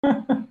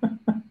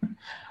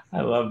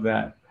I love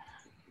that.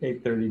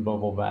 8:30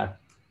 bubble bath.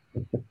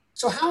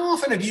 So how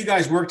often have you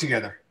guys worked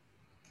together?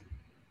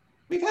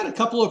 We've had a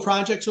couple of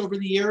projects over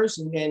the years,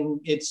 and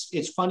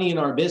it's funny in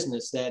our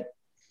business that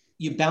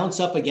you bounce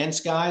up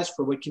against guys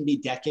for what can be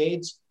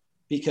decades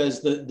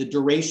because the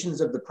durations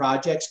of the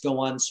projects go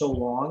on so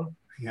long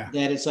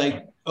that it's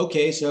like,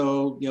 okay,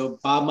 so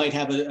Bob might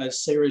have a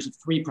series of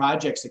 3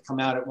 projects that come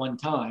out at one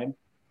time.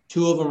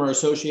 2 of them are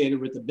associated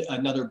with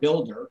another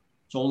builder,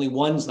 so only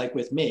one's like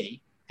with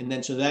me. And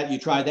then so that you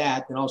try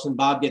that, then all of a sudden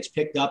Bob gets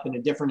picked up in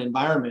a different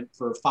environment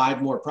for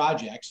 5 more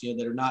projects,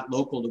 that are not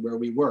local to where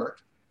we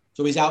work.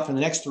 So he's out for the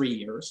next 3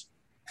 years.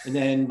 And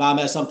then Bob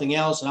has something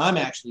else and I'm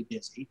actually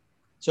busy.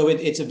 So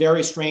it's a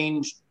very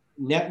strange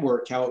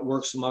network, how it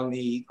works among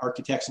the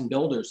architects and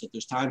builders, that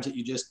there's times that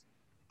you just,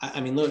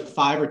 look,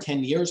 5 or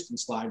 10 years can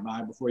slide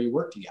by before you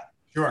work together.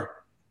 Sure.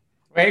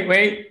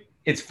 Wait.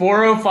 It's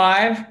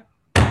 4:05.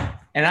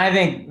 And I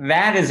think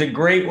that is a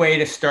great way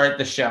to start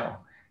the show.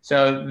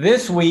 So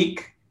this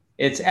week,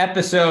 it's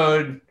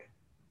episode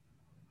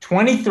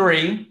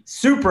 23,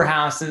 Super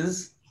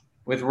Houses,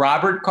 with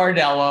Robert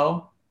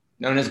Cardello,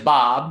 known as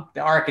Bob,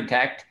 the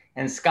architect,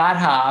 and Scott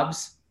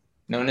Hobbs,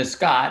 known as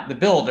Scott, the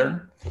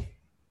builder.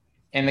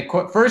 And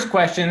the first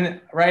question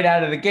right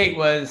out of the gate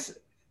was,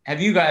 have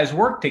you guys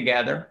worked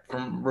together,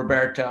 from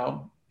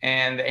Roberto?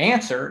 And the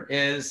answer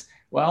is,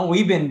 well,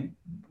 we've been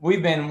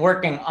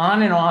working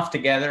on and off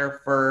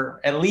together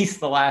for at least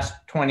the last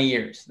 20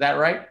 years. Is that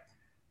right?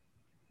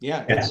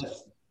 Yeah,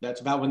 that's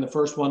about when the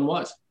first one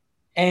was.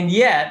 And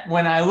yet,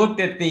 when I looked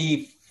at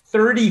the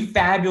 30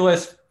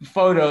 fabulous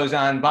photos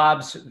on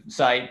Bob's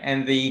site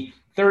and the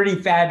 30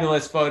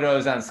 fabulous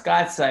photos on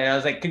Scott's site, I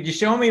was like, could you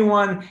show me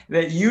one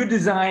that you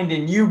designed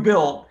and you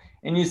built?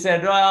 And you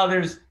said, well,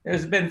 there's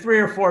been 3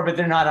 or 4, but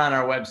they're not on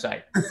our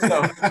website.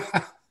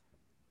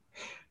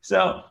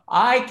 So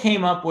I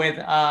came up with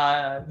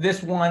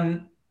this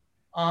one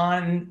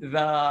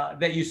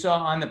that you saw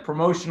on the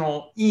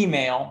promotional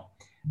email.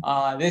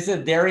 This is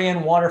a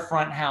Darien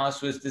waterfront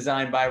house, was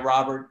designed by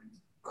Robert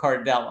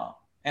Cardello.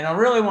 And I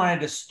really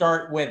wanted to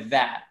start with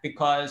that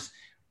because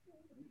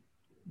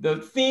the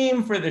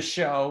theme for the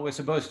show was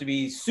supposed to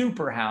be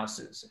super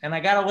houses. And I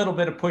got a little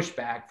bit of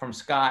pushback from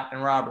Scott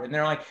and Robert. And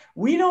they're like,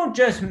 we don't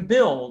just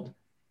build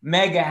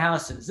mega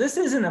houses. This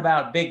isn't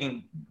about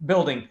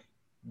building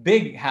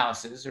big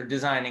houses or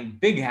designing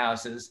big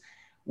houses.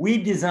 We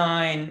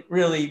design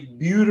really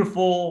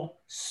beautiful,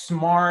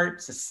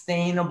 smart,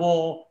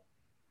 sustainable.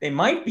 They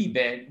might be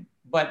big,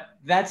 but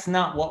that's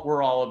not what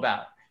we're all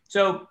about.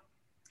 So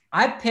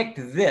I picked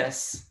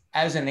this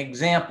as an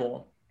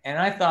example, and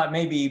I thought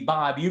maybe,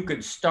 Bob, you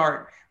could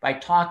start by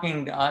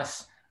talking to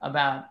us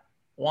about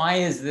why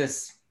is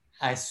this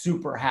a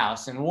super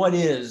house and what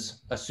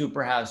is a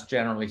super house,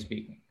 generally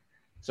speaking.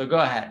 So go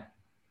ahead.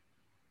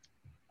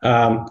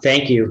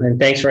 Thank you. And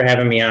thanks for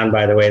having me on,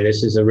 by the way.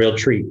 This is a real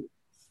treat,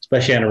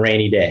 especially on a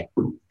rainy day.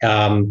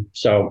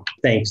 So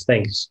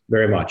thanks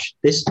very much.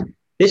 This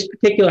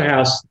particular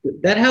house,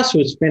 that house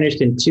was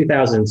finished in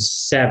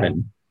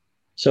 2007.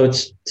 So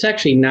it's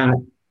actually not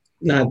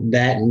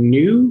that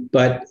new,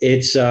 but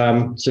it's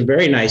a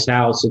very nice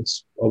house.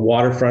 It's a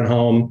waterfront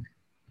home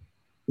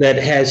that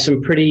has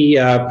some pretty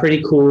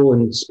cool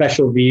and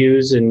special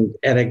views and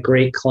a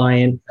great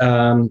client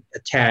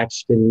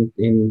attached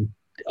and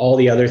all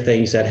the other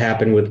things that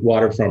happen with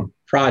waterfront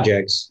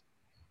projects.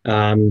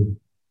 I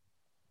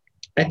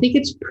think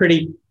it's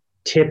pretty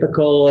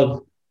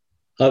typical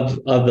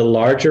of the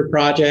larger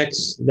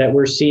projects that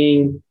we're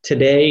seeing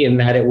today, in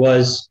that it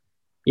was,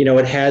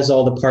 it has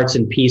all the parts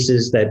and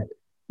pieces that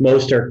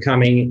most are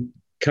coming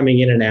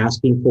in and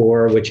asking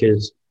for, which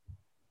is,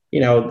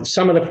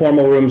 some of the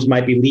formal rooms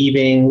might be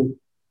leaving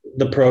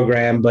the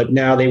program, but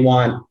now they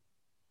want,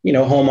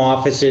 home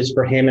offices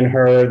for him and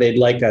her. They'd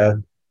like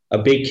a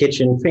big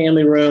kitchen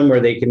family room where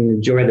they can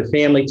enjoy the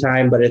family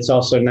time, but it's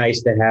also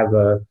nice to have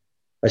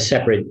a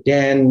separate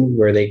den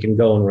where they can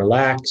go and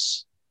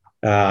relax.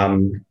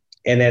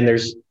 And then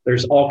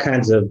there's all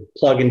kinds of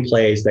plug and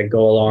plays that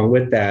go along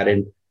with that.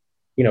 And,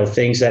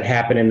 things that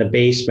happen in the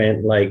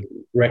basement, like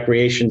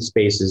recreation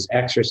spaces,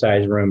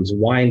 exercise rooms,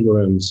 wine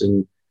rooms,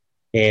 and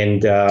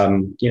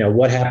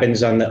what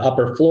happens on the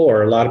upper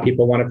floor. A lot of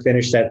people want to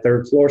finish that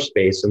 3rd floor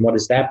space. And what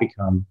does that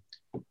become?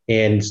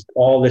 And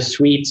all the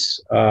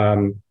suites,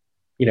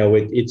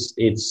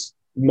 it's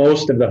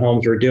most of the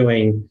homes we're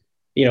doing,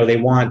 they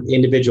want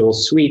individual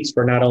suites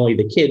for not only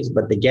the kids,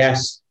 but the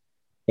guests.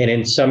 And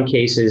in some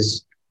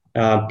cases,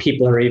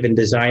 people are even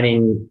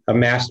designing a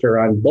master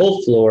on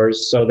both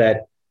floors so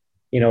that,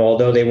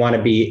 although they want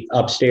to be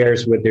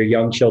upstairs with their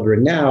young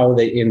children now,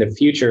 that in the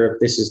future, if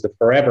this is the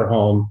forever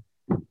home,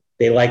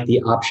 they like the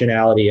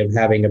optionality of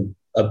having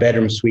a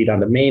bedroom suite on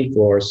the main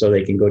floor so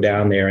they can go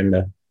down there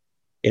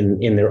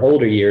in their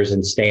older years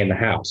and stay in the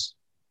house.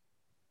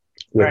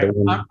 Right.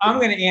 I'm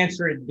going to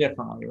answer it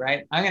differently,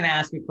 right? I'm going to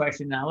ask you a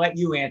question and I'll let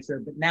you answer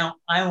it, but now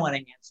I want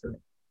to answer it.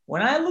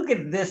 When I look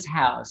at this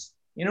house,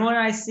 you know what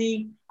I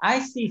see? I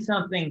see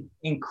something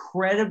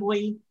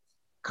incredibly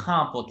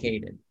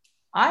complicated.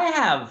 I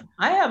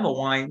have a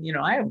wine,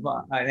 I have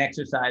an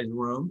exercise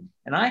room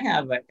and I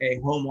have a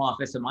home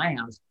office in my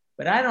house,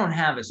 but I don't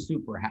have a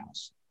super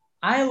house.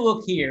 I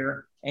look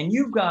here and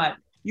you've got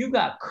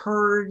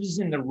curves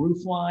in the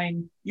roof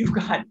line, you've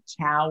got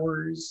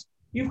towers,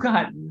 you've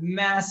got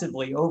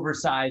massively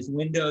oversized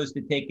windows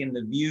to take in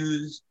the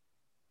views.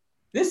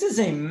 This is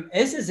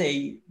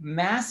a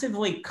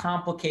massively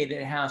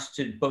complicated house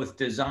to both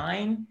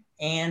design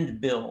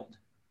and build.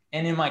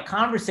 And in my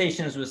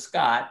conversations with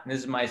Scott, and this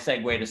is my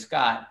segue to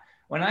Scott,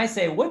 when I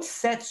say, what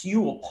sets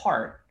you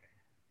apart?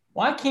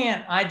 Why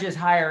can't I just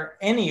hire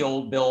any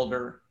old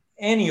builder,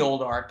 any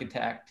old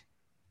architect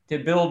to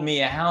build me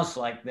a house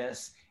like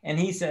this? And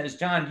he says,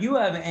 John, do you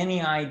have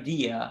any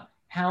idea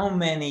how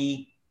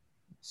many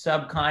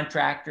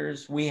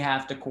subcontractors we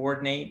have to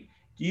coordinate?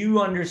 Do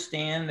you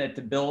understand that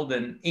to build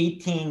an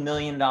 $18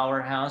 million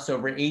house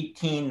over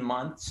 18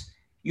 months,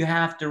 you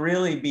have to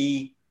really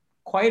be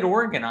quite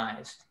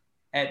organized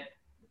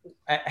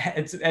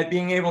at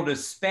being able to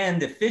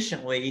spend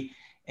efficiently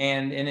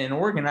and in an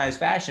organized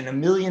fashion $1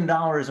 million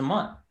a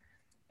month.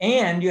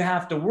 And you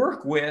have to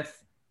work with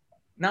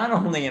not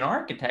only an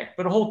architect,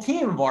 but a whole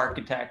team of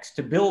architects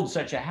to build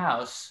such a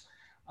house,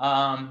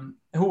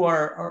 who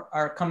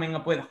are coming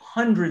up with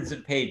hundreds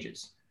of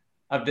pages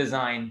of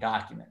design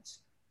documents.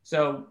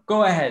 So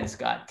go ahead,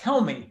 Scott.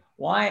 Tell me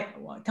what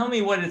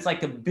it's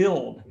like to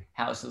build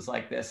houses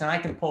like this. And I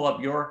can pull up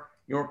your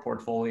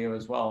portfolio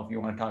as well if you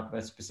want to talk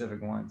about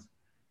specific ones.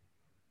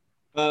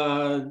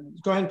 Go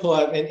ahead and pull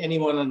up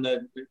anyone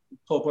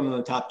pull up one on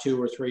the top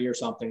 2 or 3 or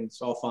something.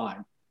 It's all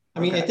fine.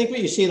 I mean, okay. I think what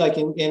you see like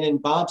in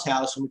Bob's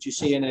house and what you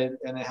see in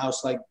a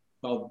house like,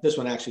 well, this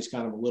one actually is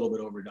kind of a little bit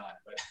overdone,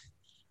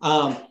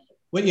 but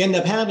what you end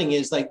up having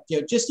is like,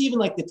 just even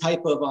like the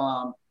type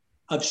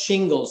of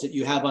shingles that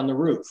you have on the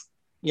roof.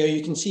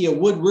 You can see a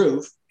wood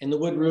roof, and the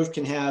wood roof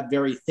can have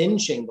very thin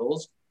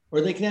shingles,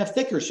 or they can have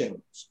thicker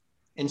shingles.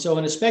 And so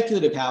in a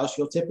speculative house,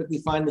 you'll typically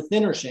find the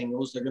thinner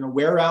shingles. They're going to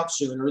wear out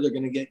sooner. They're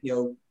going to get,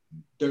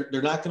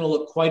 they're not going to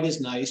look quite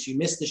as nice. You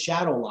miss the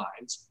shadow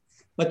lines.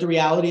 But the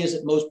reality is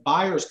that most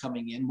buyers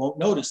coming in won't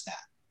notice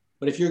that.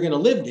 But if you're going to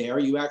live there,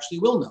 you actually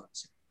will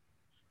notice it.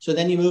 So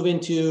then you move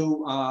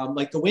into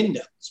like the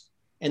windows.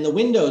 And the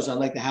windows,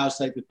 unlike the house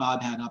like that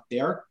Bob had up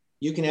there,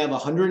 you can have a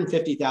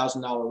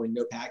 $150,000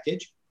 window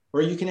package,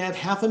 or you can have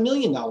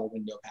 $500,000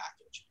 window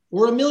package,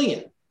 or $1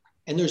 million.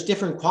 And there's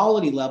different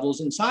quality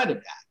levels inside of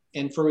that.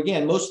 And for,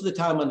 again, most of the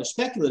time on a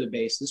speculative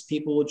basis,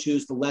 people will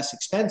choose the less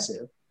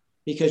expensive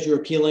because you're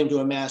appealing to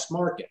a mass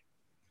market.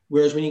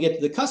 Whereas when you get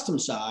to the custom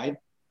side,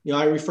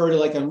 I refer to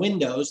like on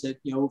windows that,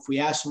 if we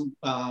ask some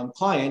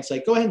clients,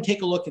 like, go ahead and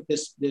take a look at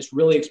this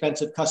really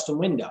expensive custom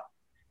window.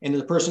 And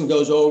the person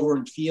goes over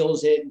and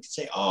feels it and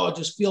say, oh,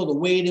 just feel the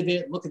weight of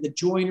it. Look at the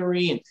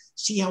joinery and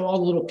see how all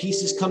the little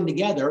pieces come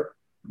together.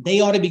 They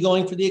ought to be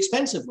going for the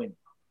expensive window.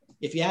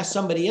 If you ask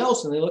somebody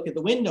else and they look at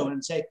the window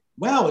and say,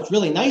 wow, it's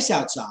really nice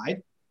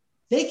outside,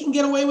 they can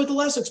get away with a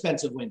less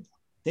expensive window.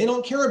 They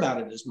don't care about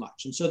it as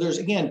much. And so there's,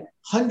 again,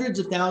 hundreds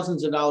of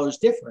thousands of dollars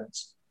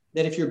difference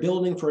that if you're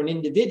building for an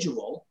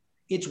individual,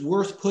 it's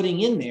worth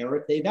putting in there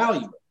if they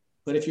value it.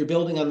 But if you're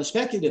building on the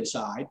speculative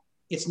side,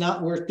 it's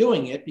not worth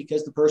doing it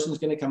because the person's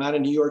going to come out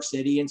of New York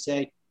City and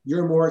say,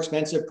 you're more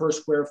expensive per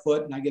square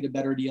foot and I get a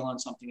better deal on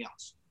something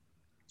else.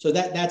 So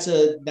that's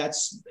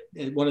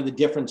one of the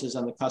differences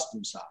on the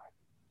custom side.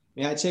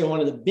 I'd say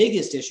one of the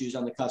biggest issues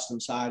on the custom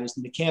side is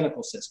the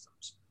mechanical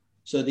systems.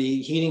 So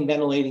the heating,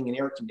 ventilating, and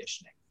air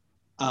conditioning.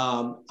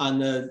 On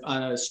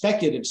a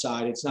speculative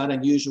side, it's not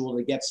unusual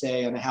to get,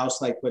 say, on a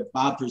house like what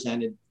Bob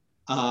presented,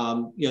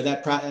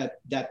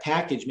 that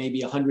package may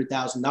be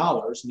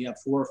 $100,000 and you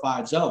have 4 or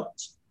 5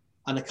 zones.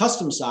 On the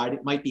custom side,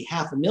 it might be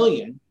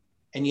 $500,000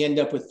 and you end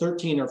up with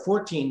 13 or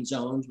 14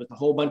 zones with a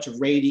whole bunch of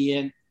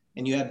radiant,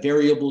 and you have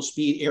variable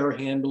speed air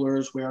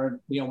handlers where,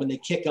 when they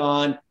kick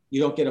on, you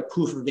don't get a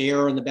poof of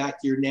air in the back of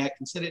your neck.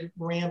 Instead, it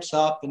ramps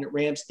up and it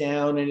ramps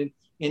down and it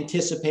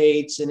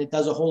anticipates and it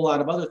does a whole lot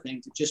of other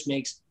things. It just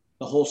makes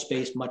the whole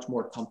space much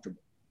more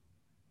comfortable.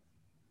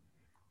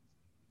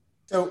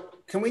 So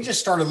can we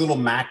just start a little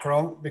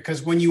macro?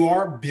 Because when you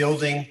are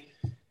building,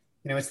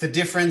 it's the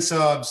difference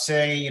of,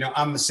 say,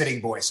 I'm a city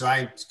boy. So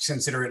I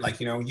consider it like,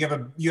 you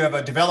have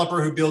a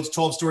developer who builds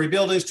 12-story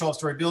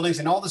buildings,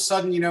 and all of a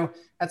sudden,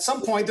 at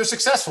some point they're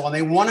successful and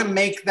they want to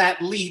make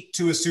that leap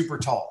to a super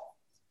tall.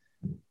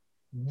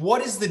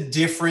 What is the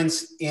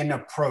difference in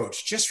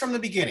approach just from the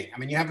beginning? I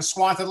mean, you have a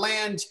swath of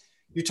land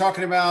you're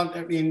talking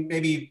about.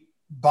 Maybe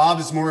Bob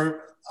is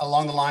more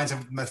along the lines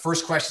of my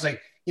first question,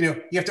 like,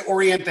 you have to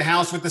orient the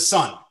house with the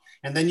sun.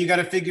 And then you got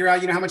to figure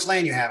out, how much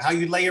land you have, how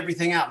you lay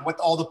everything out, what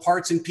all the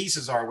parts and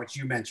pieces are, which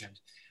you mentioned.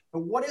 But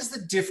what is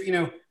the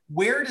difference?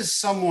 Where does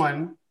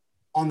someone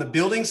on the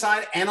building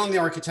side and on the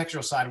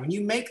architectural side, when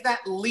you make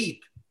that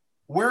leap,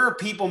 where are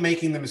people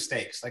making the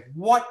mistakes? Like,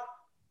 what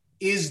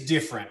is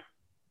different?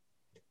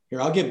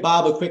 Here, I'll give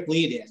Bob a quick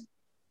lead in.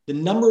 The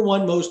number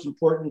one most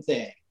important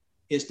thing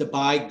is to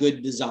buy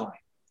good design,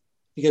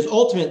 because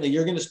ultimately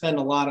you're going to spend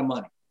a lot of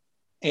money.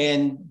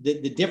 And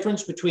the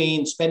difference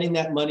between spending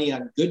that money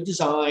on good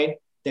design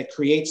that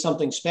creates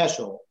something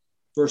special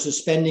versus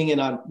spending it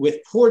on with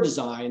poor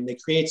design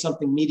that creates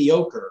something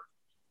mediocre,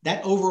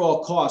 that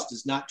overall cost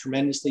is not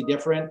tremendously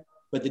different,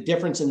 but the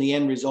difference in the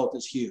end result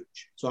is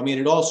huge. So, I mean,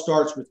 it all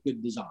starts with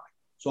good design.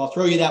 So I'll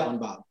throw you that one,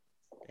 Bob.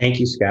 Thank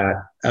you, Scott.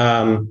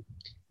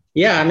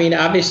 Yeah, I mean,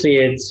 obviously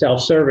it's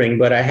self-serving,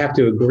 but I have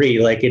to agree,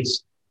 like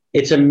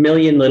it's a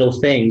million little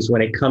things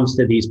when it comes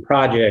to these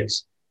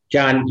projects.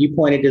 John, you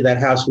pointed to that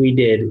house we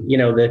did, you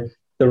know,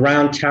 the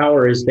round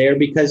tower is there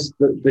because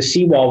the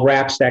seawall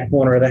wraps that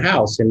corner of the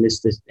house. And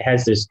this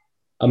has this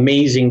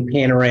amazing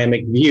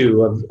panoramic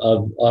view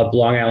of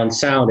Long Island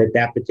Sound at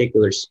that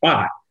particular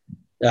spot.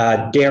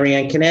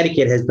 Darien,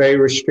 Connecticut has very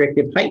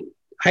restrictive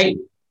height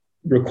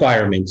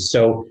requirements.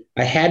 So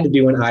I had to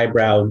do an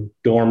eyebrow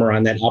dormer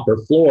on that upper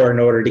floor in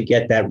order to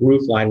get that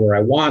roof line where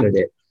I wanted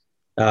it.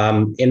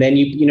 And then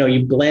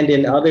you blend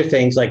in other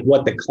things like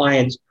what the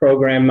client's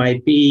program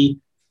might be.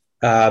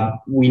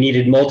 We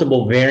needed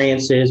multiple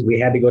variances. We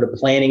had to go to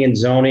planning and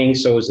zoning.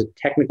 So it was a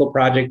technical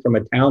project from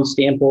a town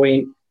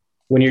standpoint.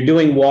 When you're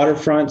doing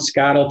waterfront,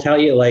 Scott will tell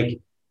you, like,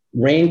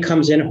 rain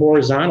comes in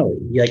horizontally.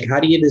 Like, how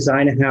do you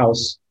design a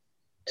house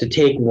to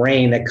take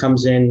rain that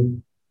comes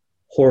in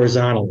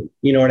horizontally?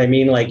 You know what I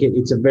mean? Like,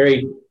 it's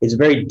very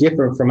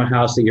different from a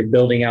house that you're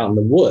building out in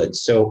the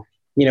woods. So,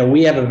 you know,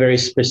 we have a very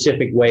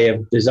specific way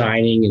of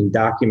designing and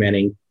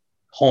documenting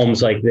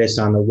homes like this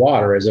on the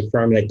water as a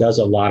firm that does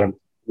a lot of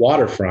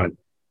waterfront.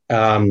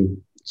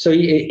 So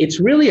it's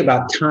really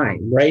about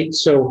time, right?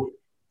 So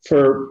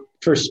for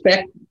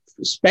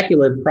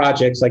speculative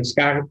projects like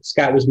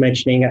Scott was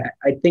mentioning,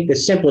 I think the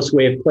simplest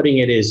way of putting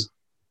it is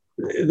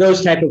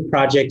those type of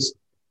projects,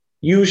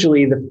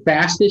 usually the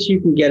fastest you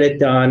can get it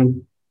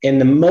done and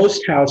the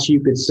most house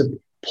you could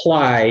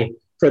supply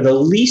for the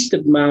least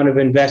amount of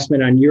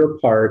investment on your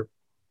part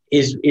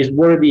is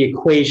where the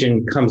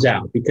equation comes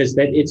out, because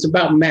that it's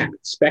about math.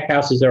 Spec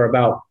houses are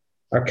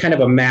kind of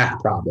a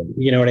math problem.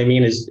 You know what I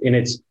mean?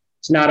 It's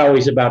not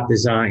always about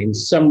design.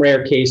 Some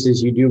rare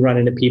cases you do run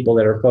into people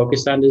that are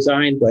focused on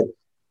design, but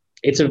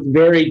it's a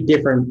very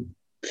different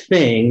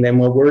thing than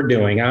what we're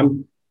doing.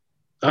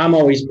 I'm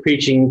always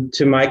preaching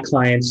to my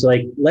clients,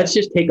 like, let's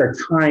just take our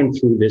time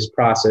through this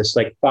process,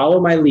 like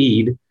follow my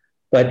lead,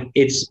 but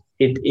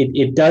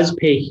it does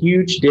pay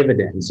huge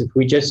dividends. If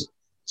we just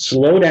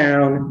slow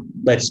down,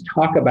 let's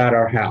talk about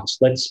our house.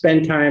 Let's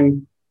spend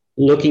time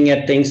looking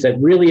at things that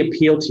really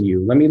appeal to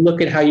you. Let me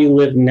look at how you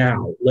live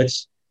now.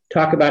 Let's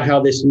talk about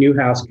how this new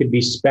house could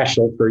be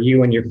special for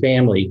you and your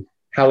family,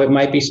 how it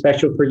might be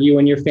special for you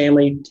and your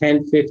family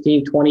 10,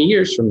 15, 20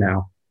 years from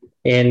now.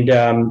 And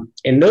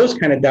those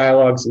kind of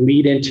dialogues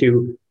lead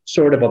into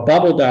sort of a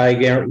bubble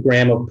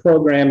diagram of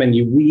program, and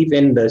you weave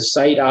in the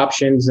site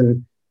options,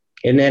 and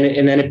then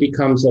it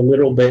becomes a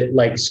little bit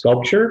like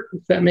sculpture,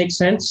 if that makes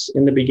sense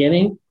in the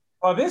beginning.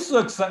 Well, this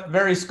looks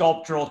very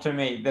sculptural to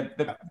me.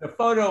 The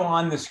photo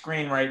on the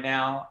screen right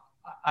now,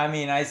 I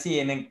mean, I see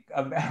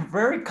a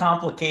very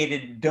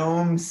complicated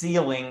dome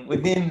ceiling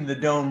within the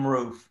dome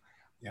roof.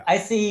 Yeah. I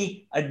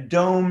see a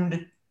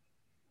domed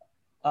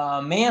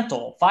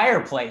mantle,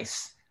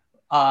 fireplace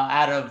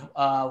out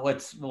of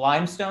what's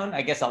limestone?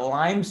 I guess a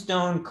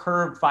limestone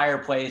curved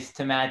fireplace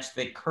to match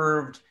the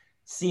curved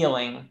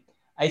ceiling.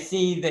 I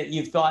see that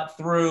you've thought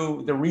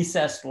through the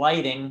recessed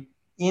lighting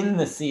in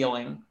the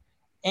ceiling.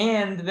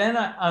 And then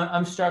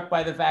I'm struck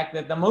by the fact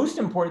that the most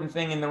important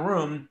thing in the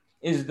room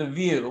is the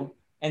view.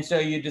 And so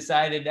you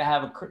decided to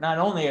have not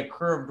only a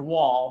curved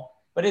wall,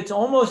 but it's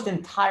almost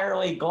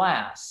entirely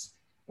glass,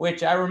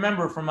 which I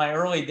remember from my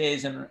early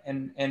days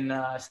in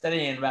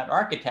studying about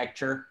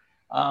architecture.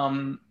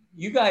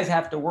 You guys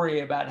have to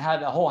worry about how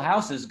the whole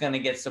house is going to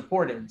get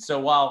supported. So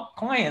while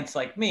clients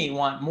like me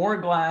want more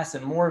glass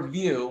and more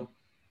view,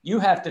 you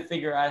have to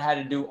figure out how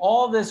to do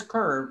all this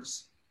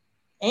curves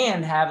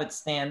and have it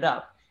stand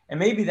up. And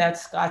maybe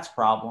that's Scott's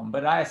problem,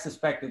 but I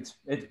suspect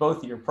it's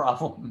both of your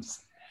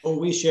problems. Oh,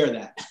 we share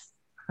that.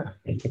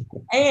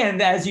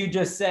 And as you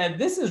just said,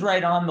 this is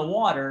right on the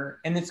water,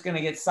 and it's going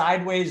to get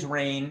sideways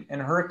rain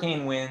and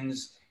hurricane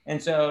winds.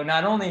 And so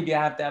not only do you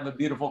have to have a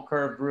beautiful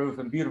curved roof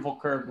and beautiful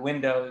curved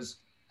windows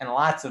and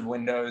lots of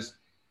windows,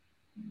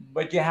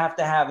 but you have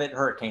to have it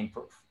hurricane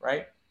proof,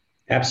 right?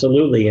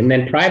 Absolutely. And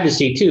then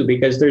privacy too,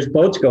 because there's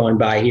boats going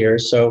by here.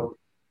 So,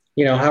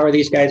 you know, how are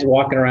these guys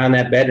walking around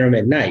that bedroom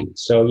at night?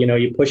 So, you know,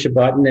 you push a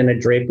button and a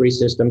drapery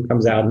system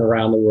comes out and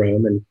around the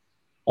room, and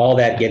all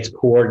that gets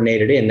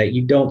coordinated in that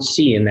you don't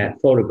see in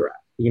that photograph.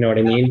 You know what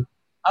I mean?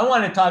 I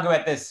want to talk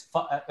about this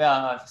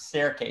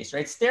staircase,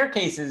 right?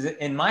 Staircases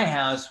in my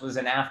house was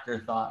an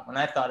afterthought. When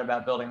I thought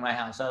about building my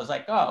house, I was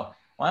like, oh,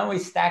 why don't we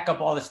stack up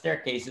all the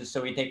staircases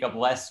so we take up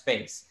less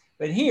space?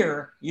 But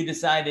here you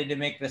decided to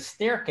make the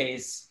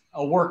staircase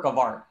a work of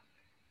art.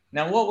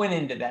 Now, what went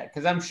into that?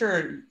 Because I'm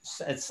sure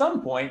at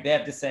some point they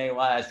have to say,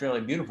 wow, that's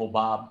really beautiful,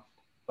 Bob,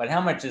 but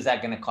how much is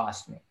that going to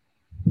cost me?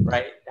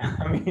 Right?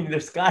 I mean,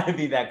 there's got to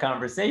be that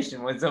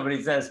conversation when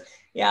somebody says,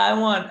 yeah, I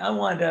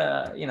want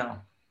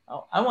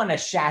a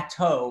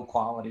chateau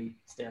quality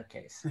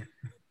staircase.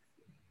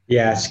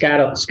 Yeah,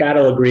 Scott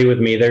will agree with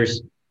me.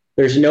 There's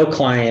no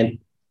client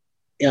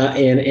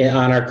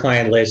on our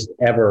client list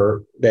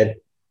ever that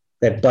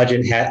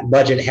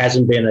budget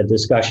hasn't been a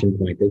discussion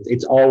point.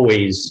 It's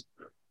always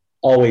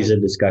a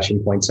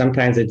discussion point.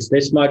 Sometimes it's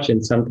this much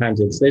and sometimes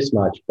it's this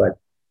much, but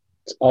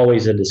it's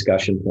always a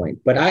discussion point.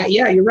 But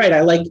you're right.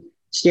 I like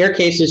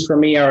staircases. For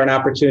me are an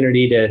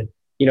opportunity to,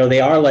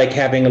 they are like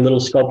having a little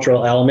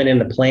sculptural element in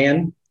the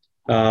plan.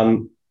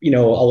 A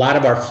lot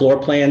of our floor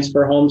plans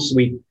for homes,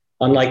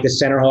 unlike the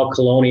Center Hall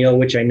Colonial,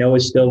 which I know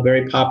is still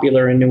very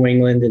popular in New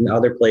England and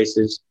other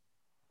places,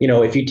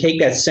 if you take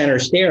that center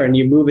stair and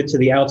you move it to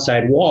the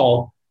outside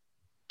wall,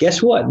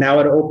 guess what? Now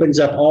it opens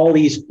up all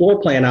these floor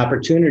plan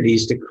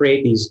opportunities to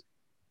create these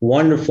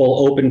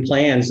wonderful open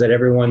plans that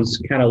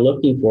everyone's kind of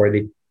looking for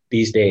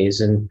these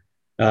days. And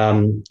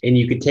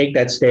you could take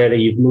that stair that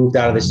you've moved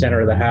out of the center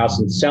of the house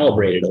and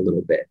celebrate it a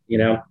little bit,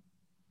 Yep.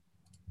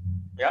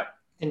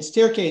 And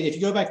staircase, if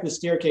you go back to the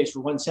staircase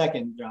for 1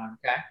 second, John.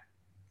 Okay.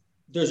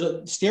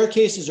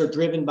 Staircases are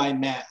driven by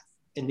math,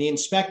 and the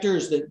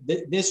inspectors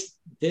this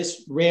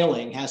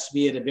railing has to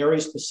be at a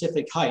very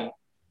specific height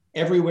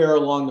everywhere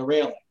along the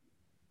railing.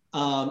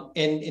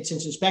 And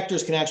since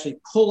inspectors can actually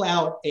pull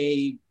out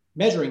a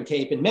measuring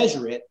tape and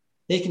measure it,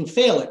 they can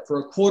fail it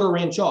for a 1/4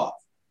 inch off.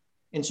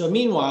 And so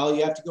meanwhile,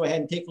 you have to go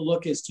ahead and take a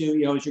look as to,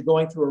 as you're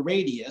going through a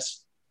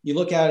radius, you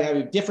look at how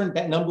a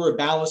different number of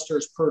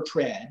balusters per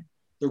tread.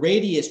 The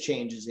radius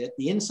changes it.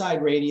 The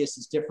inside radius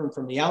is different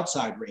from the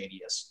outside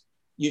radius.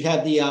 You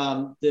have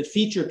the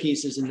feature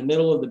pieces in the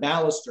middle of the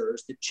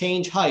balusters that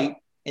change height,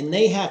 and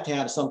they have to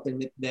have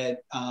something that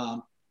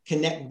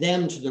connect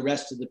them to the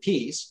rest of the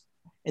piece.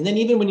 And then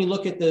even when you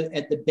look at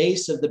the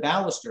base of the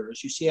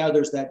balusters, you see how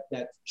there's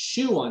that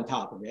shoe on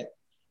top of it.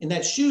 And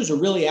that shoe is a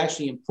really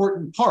actually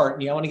important part.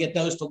 And I want to get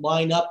those to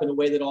line up in a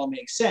way that all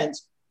makes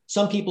sense.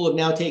 Some people have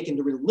now taken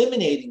to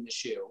eliminating the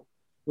shoe,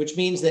 which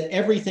means that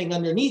everything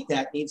underneath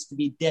that needs to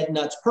be dead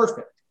nuts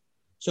perfect.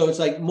 So it's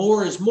like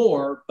more is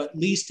more, but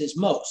least is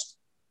most.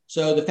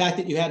 So the fact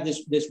that you have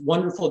this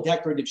wonderful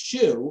decorative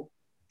shoe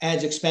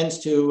adds expense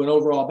to an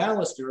overall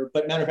baluster.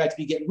 But matter of fact, if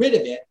you get rid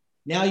of it,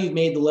 now you've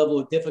made the level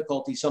of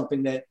difficulty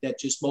something that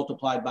just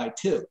multiplied by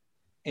 2.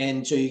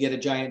 And so you get a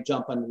giant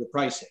jump under the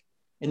pricing.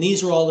 And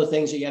these are all the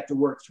things that you have to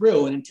work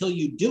through. And until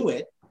you do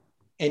it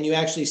and you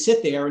actually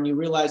sit there and you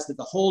realize that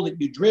the hole that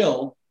you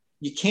drilled,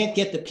 you can't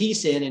get the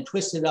piece in and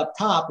twist it up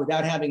top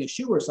without having a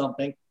shoe or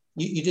something,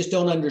 you just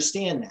don't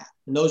understand that.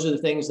 And those are the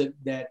things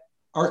that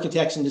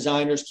architects and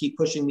designers keep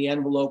pushing the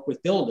envelope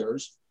with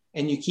builders,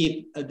 and you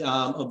keep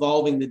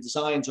evolving the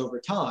designs over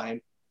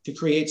time to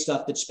create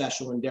stuff that's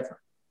special and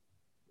different.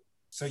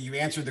 So you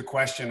answered the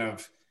question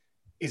of,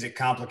 is it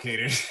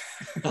complicated?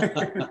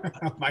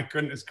 Oh, my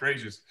goodness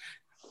gracious.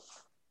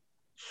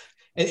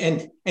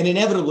 And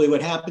inevitably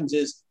what happens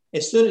is,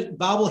 as soon as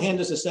Bob will hand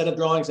us a set of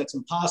drawings that's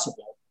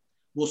impossible,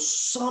 we'll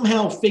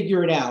somehow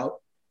figure it out.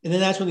 And then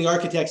that's when the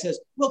architect says,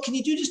 well, can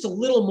you do just a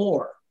little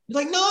more?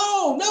 You're like,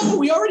 no,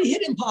 we already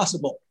hit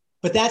impossible.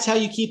 But that's how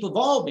you keep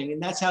evolving.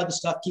 And that's how the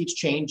stuff keeps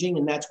changing.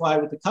 And that's why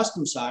with the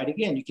custom side,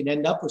 again, you can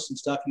end up with some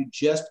stuff you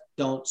just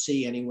don't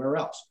see anywhere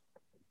else.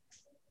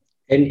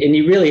 And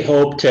you really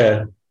hope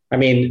to,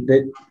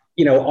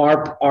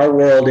 our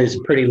world is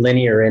pretty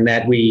linear in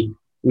that we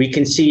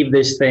conceive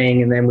this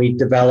thing and then we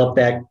develop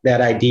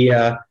that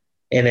idea.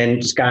 And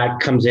then Scott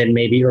comes in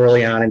maybe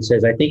early on and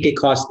says, I think it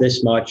costs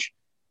this much.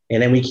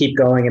 And then we keep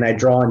going and I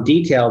draw in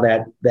detail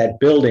that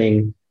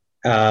building.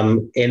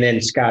 And then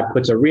Scott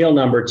puts a real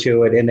number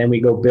to it and then we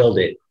go build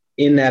it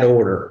in that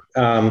order.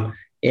 And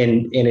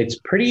it's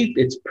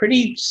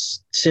pretty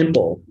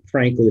simple,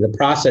 frankly. The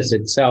process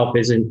itself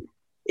isn't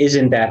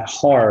that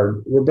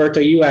hard. Roberto,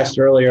 you asked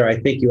earlier, I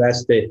think you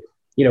asked that,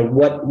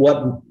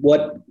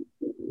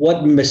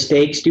 what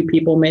mistakes do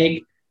people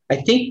make? I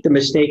think the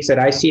mistakes that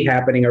I see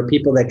happening are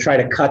people that try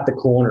to cut the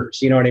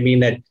corners. You know what I mean?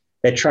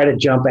 That try to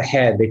jump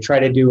ahead. They try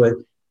to do a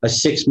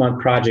 6-month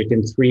project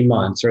in 3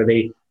 months, or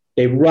they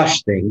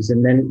rush things.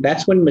 And then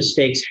that's when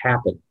mistakes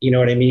happen. You know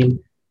what I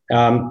mean?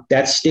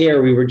 That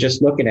stair we were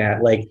just looking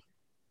at, like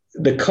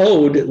the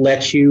code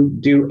lets you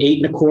do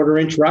 8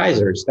 1/4 inch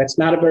risers. That's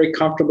not a very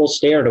comfortable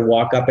stair to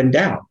walk up and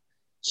down.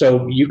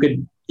 So you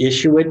could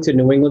issue it to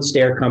New England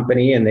Stair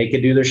Company and they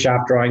could do their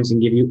shop drawings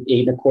and give you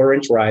 8 1/4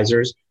 inch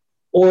risers.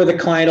 Or the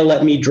client will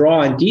let me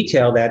draw and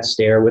detail that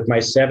stair with my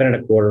 7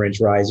 1/4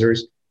 inch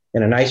risers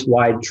and a nice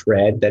wide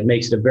tread that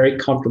makes it a very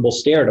comfortable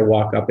stair to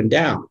walk up and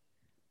down.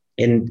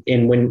 And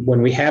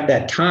when we have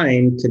that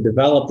time to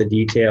develop the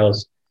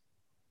details,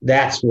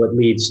 that's what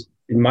leads,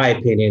 in my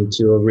opinion,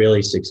 to a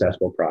really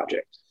successful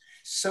project.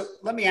 So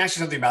let me ask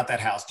you something about that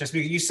house. Just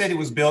because you said it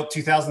was built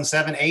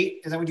 2007,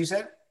 8, is that what you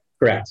said?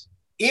 Correct.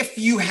 If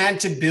you had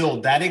to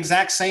build that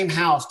exact same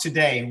house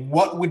today,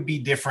 what would be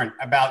different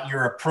about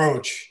your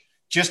approach?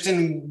 Just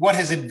in what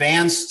has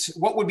advanced,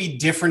 what would be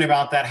different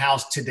about that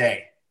house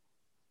today?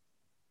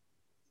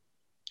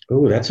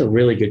 Oh, that's a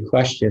really good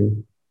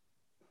question.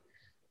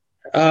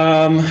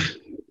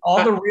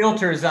 All the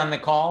realtors on the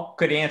call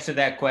could answer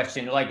that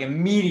question like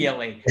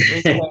immediately.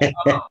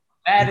 Oh,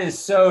 that is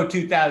so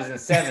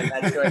 2007.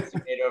 That choice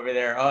you made over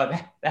there. Oh,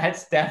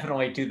 that's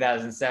definitely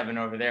 2007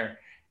 over there.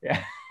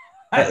 Yeah.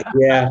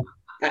 Yeah.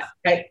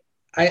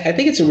 I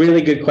think it's a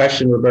really good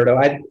question, Roberto.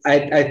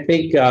 I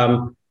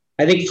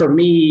think for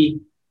me,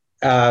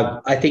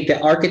 I think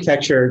the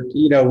architecture,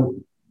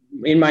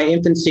 in my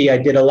infancy, I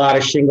did a lot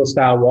of shingle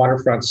style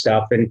waterfront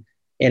stuff. And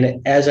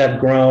as I've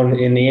grown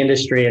in the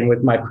industry and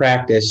with my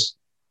practice,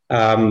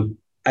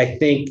 I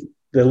think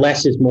the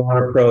less is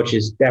more approach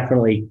is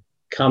definitely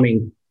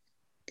coming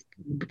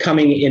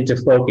into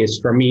focus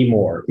for me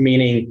more,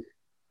 meaning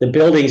the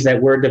buildings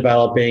that we're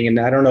developing. And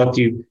I don't know if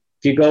you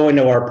go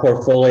into our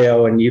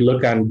portfolio and you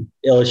look on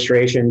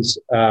illustrations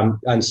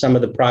on some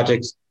of the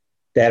projects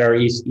that are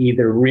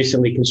either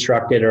recently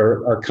constructed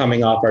or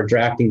coming off our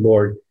drafting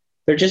board,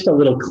 they're just a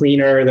little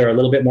cleaner. They're a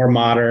little bit more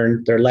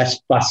modern. They're less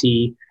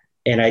fussy.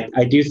 And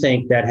I do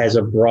think that has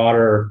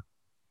the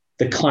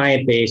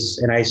client base,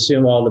 and I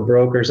assume all the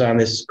brokers on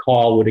this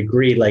call would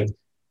agree,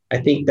 I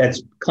think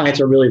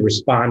clients are really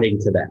responding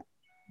to that.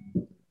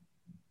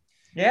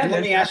 Yeah.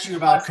 Let me ask you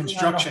about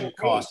construction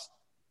costs.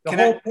 The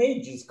whole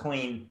page is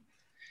clean.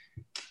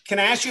 Can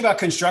I ask you about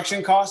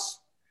construction costs?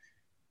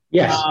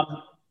 Yes.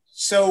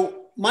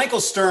 So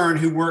Michael Stern,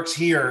 who works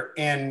here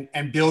and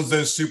builds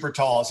those super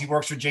talls, he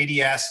works for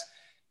JDS,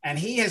 and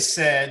he has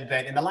said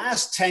that in the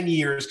last 10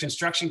 years,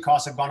 construction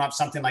costs have gone up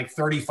something like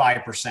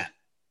 35%.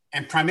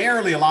 And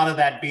primarily a lot of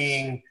that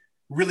being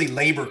really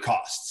labor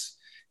costs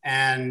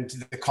and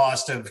the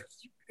cost of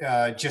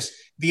just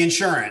the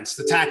insurance,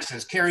 the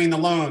taxes, carrying the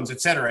loans,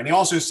 et cetera. And he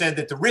also said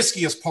that the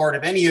riskiest part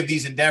of any of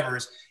these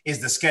endeavors is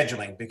the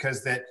scheduling,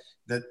 because the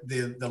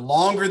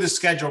longer the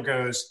schedule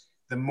goes,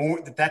 the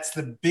more that's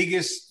the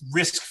biggest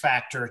risk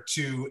factor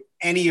to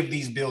any of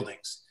these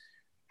buildings.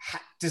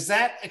 Does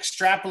that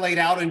extrapolate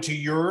out into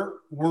your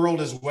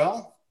world as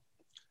well?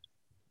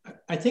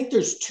 I think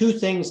there's two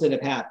things that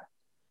have happened.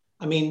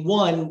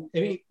 One,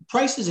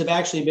 prices have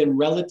actually been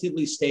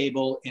relatively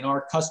stable in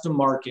our custom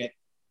market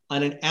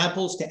on an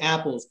apples to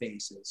apples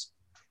basis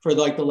for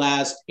the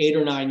last 8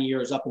 or 9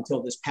 years up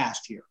until this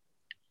past year.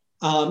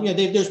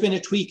 There's been a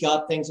tweak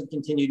up, things have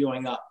continued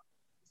going up.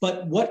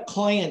 But what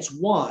clients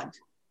want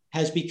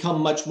has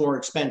become much more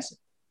expensive.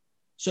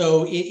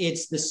 So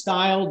it's the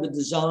style, the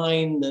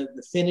design,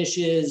 the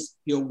finishes,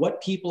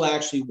 what people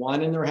actually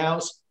want in their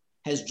house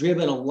has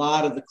driven a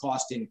lot of the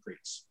cost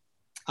increase.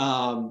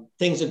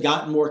 Things have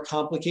gotten more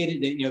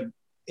complicated.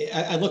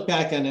 I look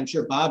back, and I'm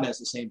sure Bob has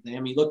the same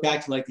thing. Look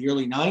back to the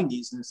early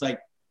 90s, and it's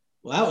that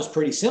was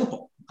pretty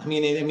simple.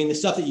 The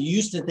stuff that you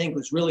used to think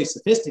was really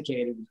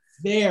sophisticated was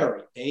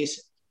very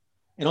basic.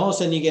 And all of a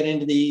sudden you get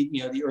into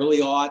the early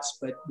aughts,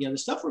 but the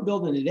stuff we're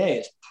building today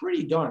is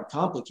pretty darn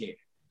complicated.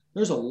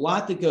 There's a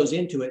lot that goes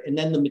into it. And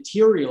then the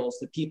materials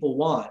that people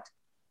want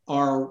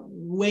are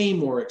way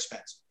more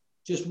expensive,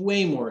 just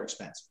way more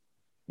expensive.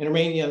 And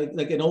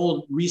like an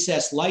old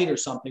recessed light or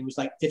something was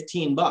like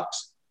 $15.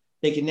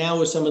 They can now,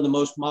 with some of the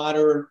most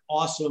modern,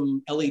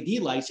 awesome LED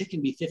lights, it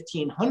can be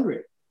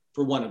 $1,500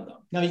 for one of them.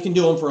 Now you can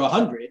do them for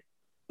 $100,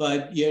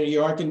 but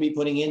you aren't going to be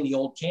putting in the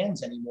old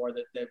cans anymore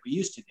that we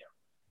used to do.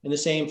 And the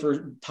same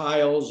for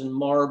tiles and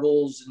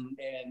marbles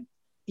and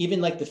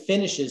even the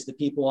finishes that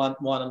people want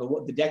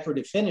on the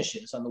decorative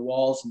finishes on the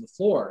walls and the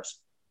floors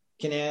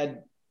can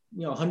add,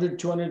 $100,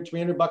 $200,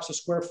 $300 a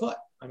square foot.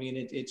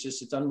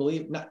 It's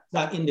unbelievable.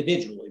 Not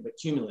individually, but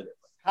cumulatively.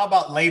 How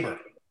about labor?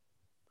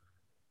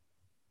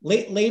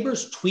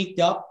 Labor's tweaked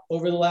up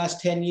over the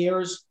last 10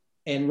 years.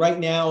 And right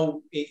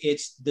now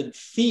it's the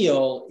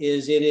feel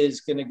is it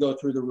is going to go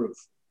through the roof.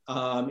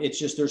 It's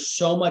just, there's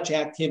so much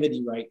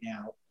activity right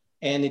now.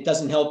 And it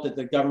doesn't help that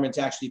the government's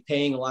actually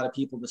paying a lot of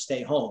people to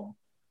stay home.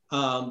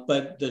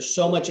 But there's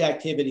so much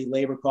activity,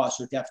 labor costs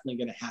are definitely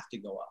going to have to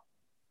go up.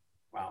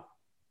 Wow.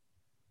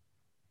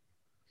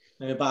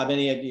 Bob,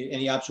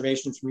 any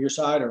observations from your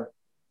side? Or?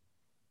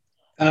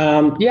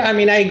 Yeah,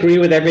 I agree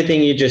with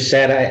everything you just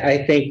said.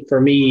 I think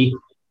for me,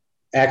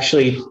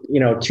 actually,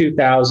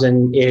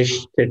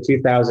 2000-ish to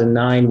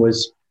 2009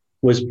 was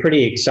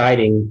pretty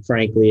exciting,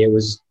 frankly. It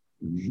was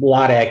a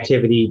lot of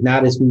activity,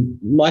 not as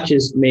much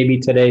as maybe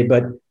today,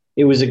 but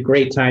it was a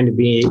great time to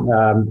be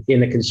in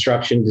the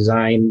construction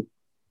design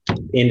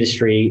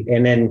industry.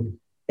 And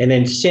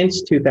then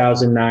since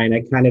 2009,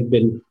 I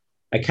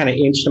kind of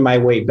inched my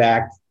way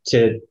back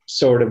to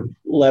sort of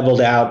leveled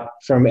out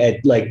from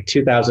at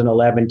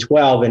 2011,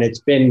 12. And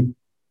it's been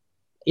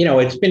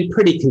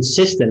pretty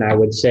consistent, I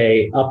would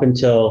say, up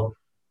until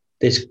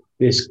this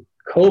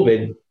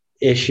COVID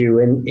issue.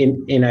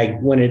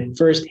 And when it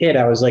first hit,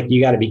 I was like,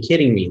 you got to be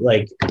kidding me.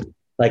 Like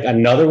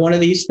another one of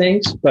these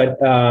things. But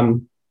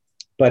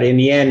in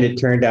the end, it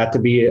turned out to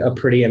be a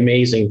pretty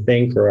amazing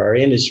thing for our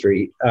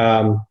industry.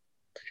 And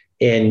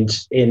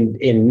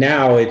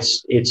now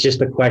it's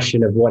just a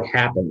question of what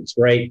happens,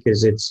 right?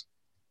 Because it's,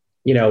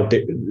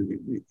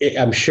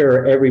 I'm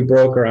sure every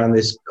broker on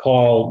this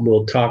call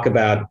will talk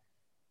about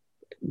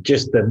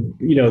just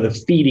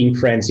the feeding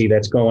frenzy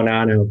that's going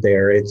on out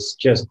there. It's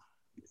just,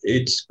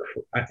 it's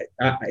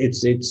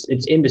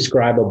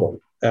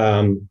indescribable.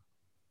 The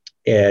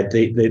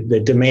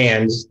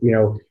demands,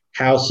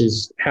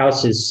 houses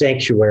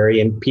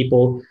sanctuary, and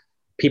people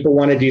people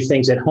want to do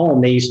things at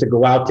home they used to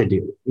go out to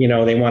do. You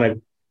know, they want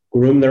to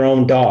groom their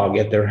own dog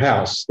at their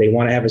house. They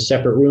want to have a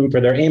separate room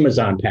for their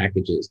Amazon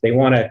packages. They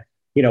want to,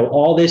 you know,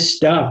 all this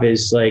stuff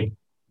is like,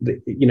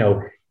 you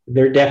know,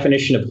 their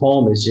definition of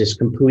home is just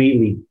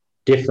completely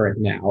different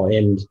now.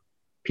 And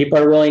people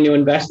are willing to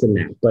invest in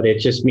that, but it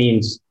just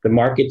means the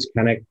market's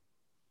kind of,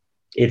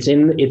 it's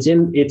in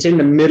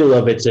the middle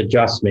of its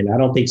adjustment. I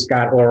don't think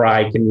Scott or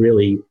I can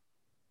really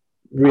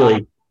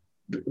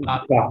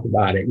talk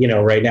about it, you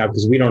know, right now,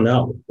 because we don't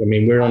know. I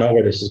mean, we don't know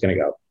where this is going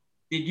to go.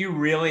 Did you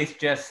really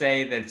just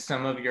say that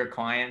some of your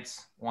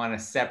clients want a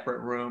separate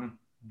room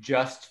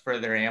just for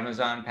their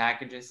Amazon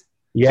packages?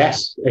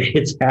 Yes,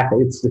 it's.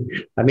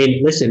 I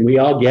mean, listen, we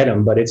all get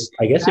them, but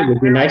I guess it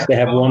would be nice to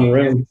have one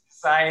room.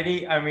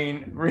 Society. I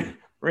mean,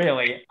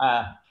 really,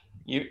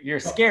 you're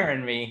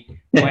scaring me.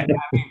 When, I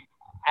mean,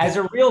 as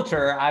a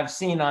realtor, I've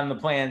seen on the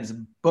plans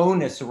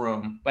bonus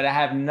room, but I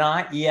have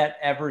not yet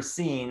ever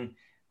seen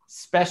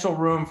special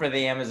room for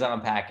the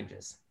Amazon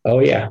packages. Oh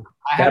yeah,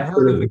 I have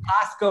heard of the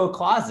Costco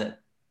closet.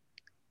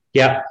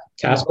 Yeah,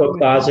 Costco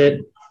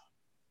closet,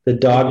 the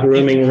dog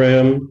grooming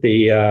room,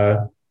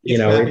 the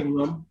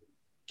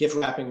gift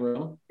wrapping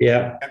room.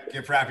 Yeah,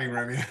 gift wrapping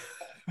room.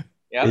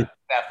 Yeah. Yep,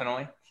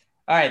 definitely.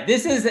 All right,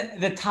 this is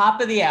the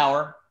top of the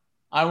hour.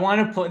 I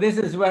want to play. This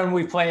is when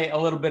we play a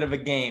little bit of a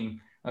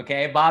game.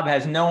 Okay, Bob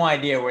has no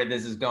idea where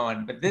this is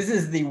going, but this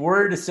is the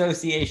word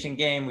association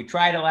game. We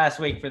tried it last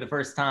week for the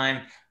first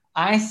time.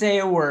 I say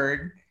a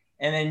word,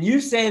 and then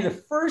you say the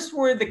first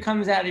word that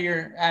comes out of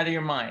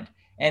your mind.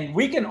 And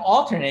we can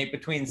alternate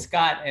between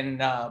Scott and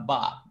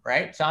Bob,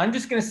 right? So I'm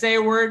just going to say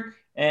a word,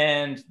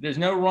 and there's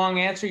no wrong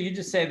answer. You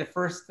just say the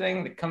first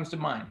thing that comes to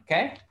mind,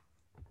 okay?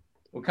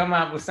 We'll come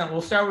out with something.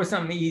 We'll start with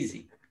something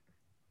easy.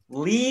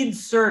 LEED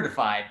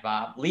certified,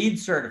 Bob. LEED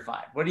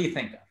certified. What do you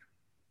think of?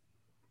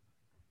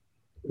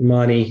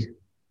 Money.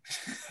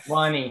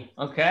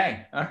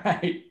 Okay. All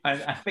right.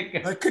 I think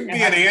that could be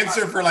an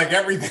answer for like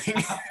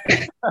everything.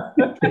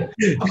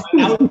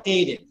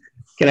 Outdated.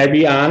 Can I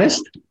be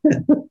honest?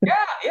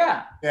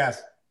 Yeah.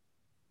 Yes.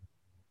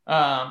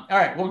 All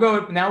right.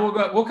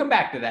 We'll come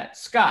back to that.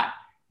 Scott,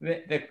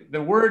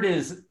 the word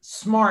is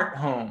smart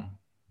home.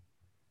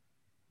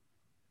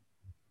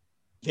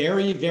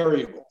 Very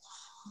variable.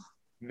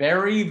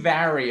 Very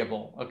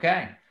variable.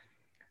 Okay.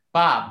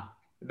 Bob,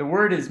 the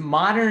word is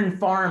modern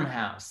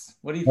farmhouse.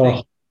 What do you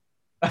think?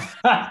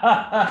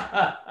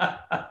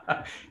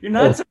 You're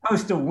not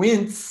supposed to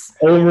wince.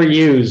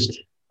 Overused.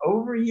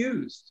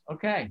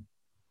 Okay.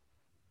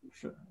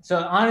 So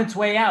on its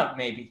way out,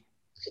 maybe.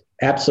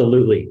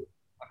 Absolutely.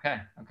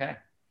 Okay.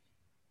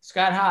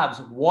 Scott Hobbs,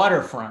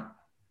 waterfront.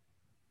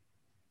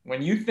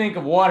 When you think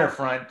of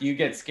waterfront, do you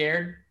get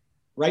scared?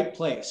 Right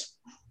place.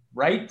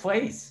 Right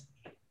place.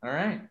 All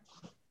right.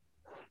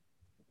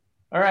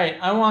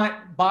 I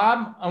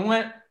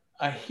want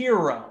a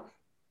hero.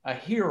 A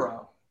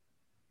hero.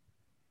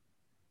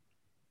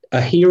 A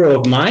hero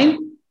of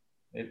mine?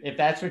 If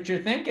that's what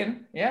you're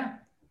thinking, yeah.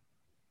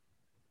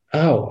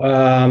 Oh,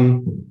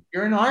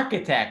 you're an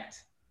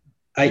architect.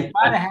 You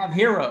gotta have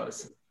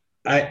heroes.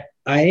 I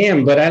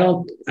am, but I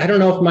don't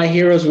know if my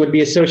heroes would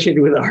be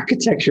associated with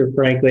architecture,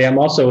 frankly. I'm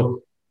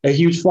also a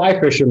huge fly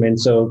fisherman,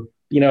 so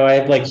I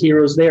have like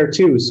heroes there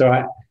too. So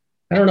I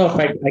don't know if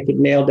I could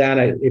nail down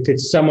if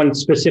it's someone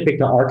specific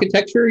to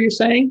architecture, you're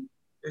saying?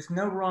 There's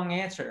no wrong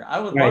answer. I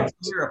would love to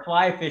hear a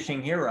fly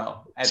fishing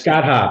hero.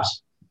 Scott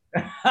Hobbs.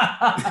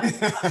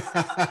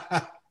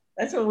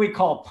 That's what we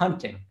call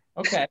punting.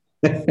 Okay.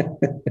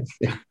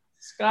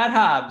 Scott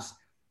Hobbs,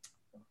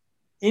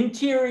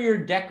 interior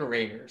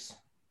decorators.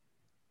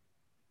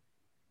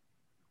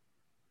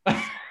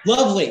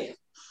 Lovely.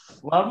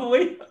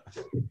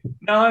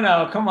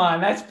 No, come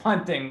on, that's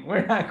punting.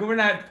 We're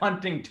not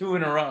punting two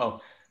in a row.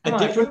 A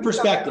different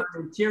perspective.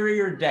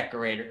 Interior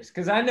decorators,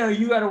 because I know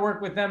you got to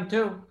work with them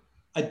too.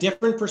 A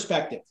different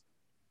perspective.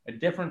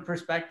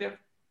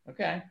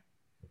 Okay.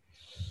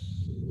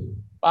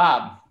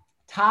 Bob,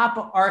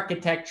 top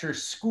architecture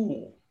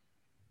school.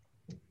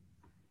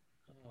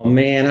 Oh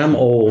man, I'm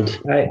old.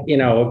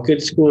 A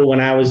good school when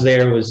I was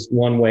there was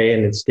one way,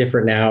 and it's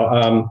different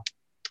now.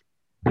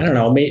 I don't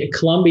know. Maybe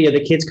Columbia.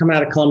 The kids coming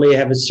out of Columbia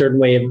have a certain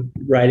way of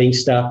writing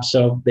stuff,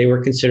 so they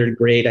were considered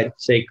great. I'd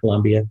say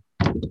Columbia.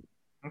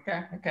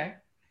 Okay.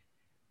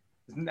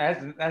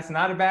 That's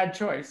not a bad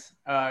choice.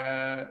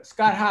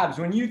 Scott Hobbs,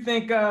 when you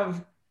think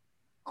of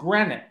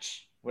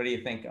Greenwich, what do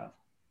you think of?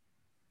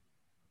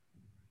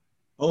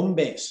 Home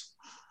base.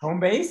 Home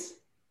base?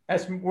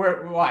 That's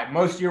why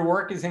most of your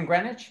work is in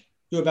Greenwich?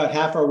 Do about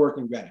half our work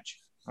in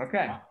Greenwich.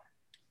 Okay.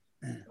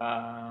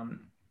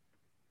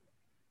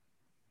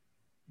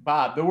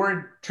 Bob, the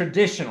word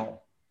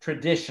traditional.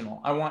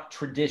 I want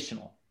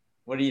traditional.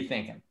 What are you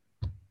thinking?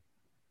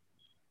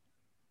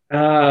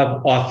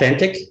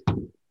 Authentic.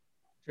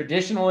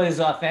 Traditional is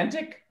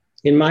authentic?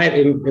 In my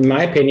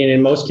opinion,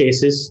 in most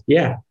cases,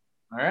 yeah.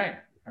 All right.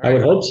 I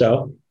would hope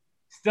so.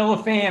 Still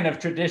a fan of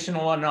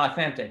traditional and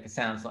authentic, it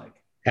sounds like.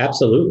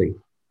 Absolutely.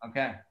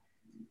 Okay.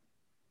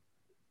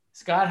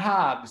 Scott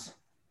Hobbs,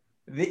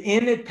 the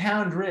Inn at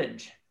Pound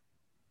Ridge.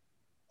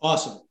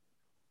 Awesome.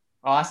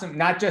 Awesome.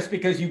 Not just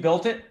because you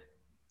built it?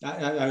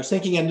 I was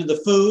thinking into the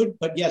food,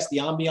 but yes, the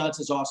ambiance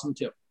is awesome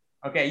too.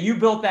 Okay. You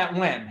built that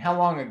when? How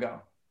long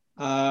ago?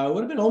 It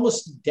would have been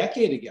almost a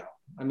decade ago.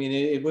 I mean,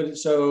 it would,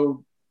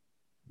 so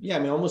yeah, I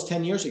mean, almost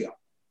 10 years ago.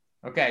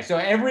 Okay. So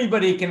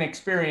everybody can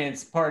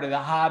experience part of the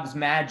Hobbs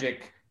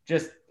magic.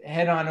 Just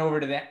head on over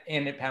to the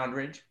Inn at Pound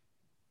Ridge.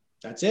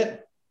 That's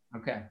it.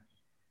 Okay.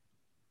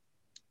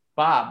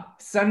 Bob,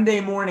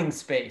 Sunday morning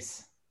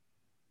space.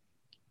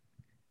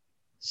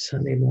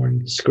 Sunday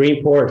morning.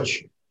 Screen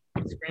porch.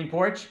 Screen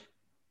porch.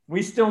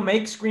 We still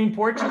make screen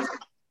porches?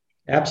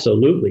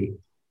 Absolutely.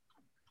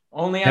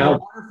 Only on the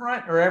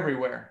waterfront or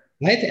everywhere?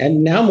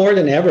 And now more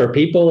than ever,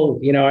 people,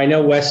 I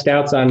know Wes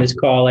Stout's on this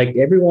call, like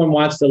everyone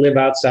wants to live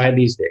outside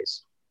these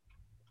days.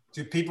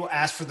 Do people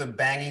ask for the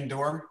banging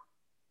door?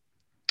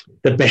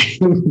 The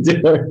banging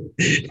door.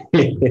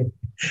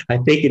 I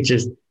think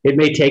it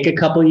may take a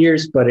couple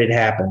years, but it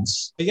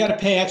happens. You got to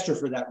pay extra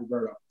for that,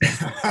 Roberto.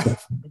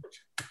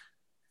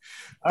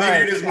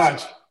 Figured as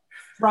much.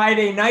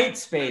 Friday night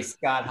space,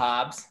 Scott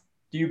Hobbs.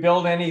 Do you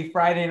build any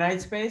Friday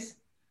night space?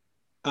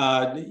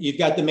 You've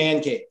got the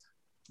man cave.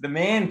 The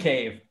man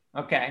cave.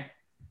 Okay.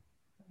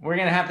 We're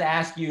gonna have to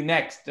ask you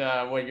next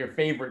what your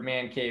favorite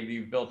man cave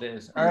you've built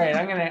is. All right,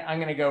 I'm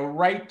gonna go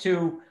right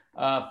to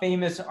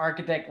famous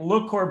architect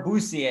Le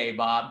Corbusier,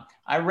 Bob.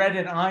 I read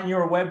it on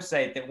your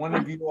website that one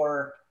of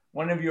your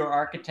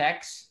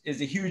architects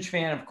is a huge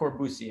fan of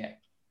Corbusier.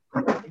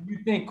 Do you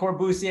think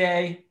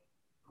Corbusier?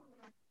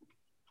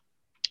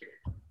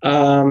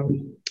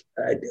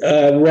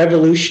 A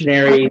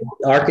revolutionary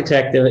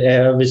architect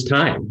of his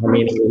time. I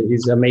mean,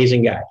 he's an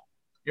amazing guy.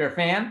 You're a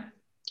fan?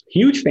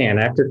 Huge fan.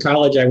 After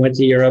college, I went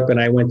to Europe and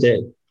I went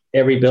to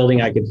every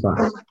building I could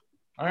find.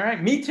 All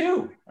right, me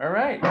too. All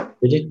right.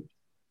 Did you?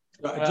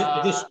 All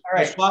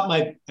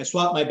right. I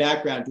swapped my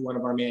background to one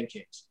of our man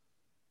caves.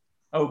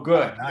 Oh,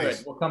 good. Oh, nice.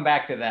 Good. We'll come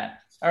back to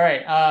that. All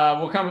right.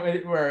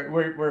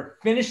 We're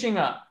finishing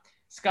up.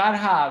 Scott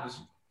Hobbs,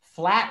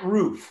 flat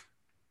roof.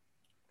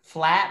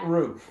 Flat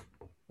roof.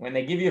 When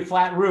they give you a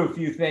flat roof,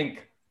 you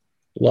think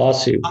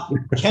lawsuit.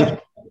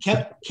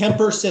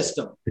 Kemper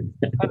system.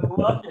 I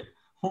love it.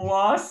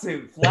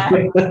 Lawsuit. Flat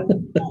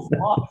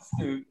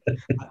lawsuit.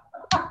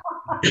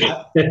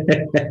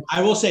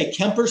 I will say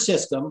Kemper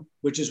system,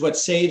 which is what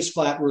saves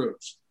flat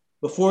roofs.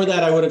 Before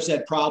that, I would have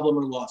said problem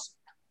or lawsuit.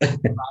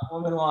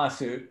 Problem and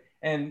lawsuit.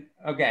 And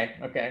okay.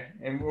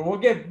 And we'll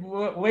get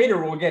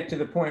to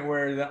the point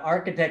where the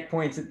architect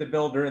points at the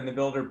builder and the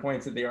builder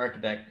points at the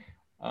architect.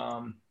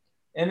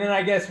 And then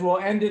I guess we'll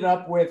end it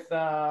up with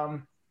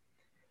Bob.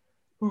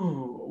 The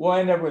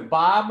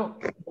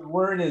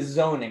word is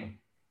zoning.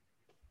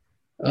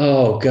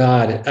 Oh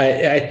God.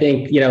 I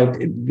think,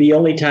 the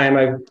only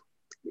time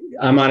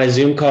I'm on a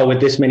Zoom call with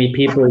this many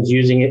people is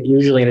using it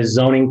usually in a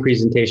zoning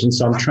presentation.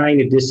 So I'm trying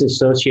to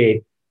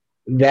disassociate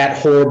that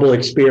horrible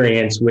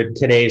experience with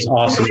today's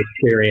awesome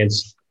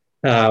experience,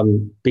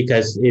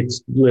 because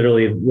it's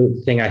literally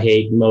the thing I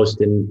hate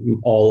most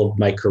in all of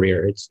my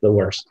career. It's the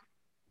worst.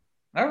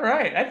 All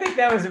right. I think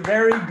that was a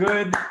very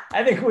good,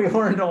 I think we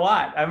learned a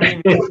lot. I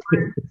mean,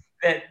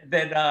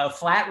 that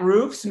flat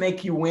roofs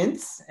make you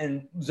wince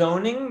and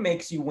zoning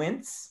makes you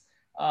wince.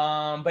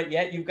 But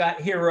yet you've got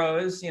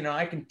heroes.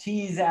 I can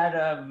tease out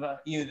of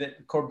you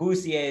that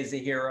Corbusier is a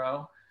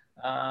hero.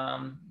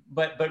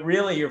 But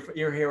really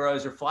your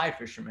heroes are fly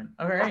fishermen.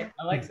 All right.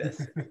 I like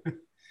this.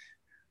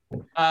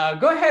 Go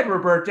ahead,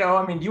 Roberto.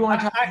 I mean, do you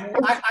want to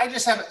talk I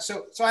just have,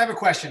 so I have a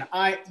question.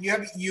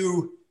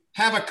 You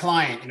have a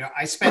client,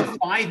 I spent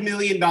 $5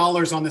 million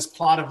on this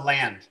plot of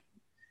land,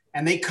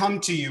 and they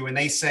come to you and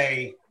they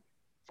say,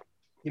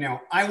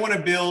 I want to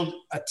build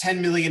a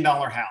 $10 million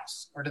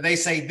house. Or do they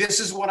say,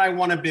 this is what I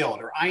want to build,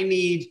 or I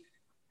need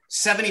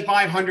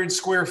 7,500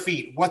 square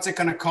feet. What's it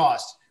going to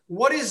cost?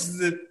 What is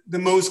the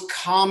most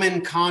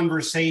common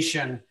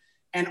conversation?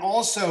 And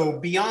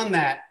also beyond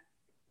that,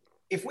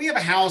 if we have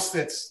a house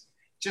that's,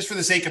 just for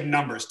the sake of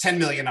numbers, $10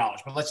 million,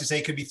 but let's just say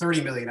it could be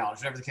 $30 million,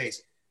 whatever the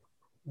case,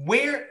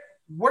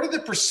 what are the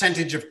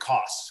percentage of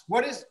costs?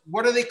 What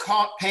are they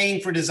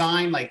paying for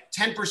design? Like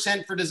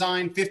 10% for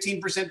design,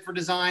 15% for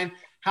design?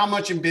 How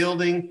much in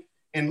building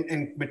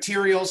and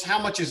materials?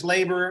 How much is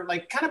labor?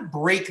 Like, kind of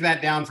break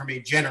that down for me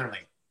generally.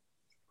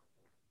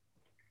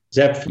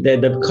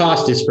 The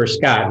cost is for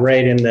Scott,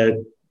 right? And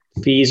the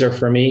fees are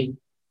for me.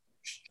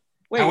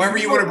 Wait, however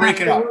you want to break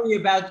it up. Worry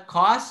about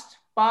cost,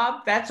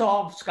 Bob? That's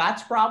all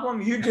Scott's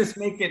problem? You just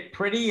make it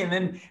pretty and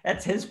then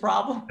that's his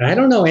problem? I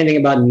don't know anything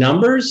about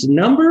numbers.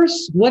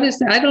 Numbers? What is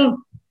that?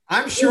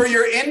 I'm sure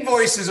your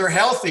invoices are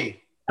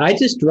healthy. I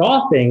just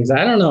draw things.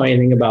 I don't know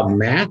anything about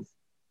math.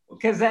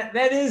 Because that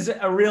is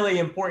a really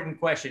important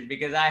question,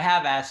 because I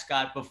have asked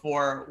Scott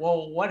before,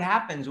 well, what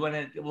happens when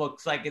it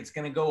looks like it's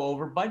going to go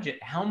over budget?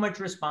 How much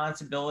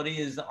responsibility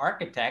is the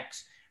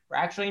architect's for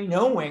actually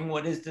knowing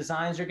what his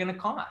designs are going to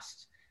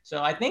cost?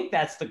 So I think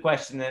that's the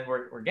question that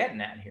we're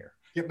getting at here.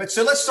 Yeah, but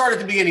so let's start at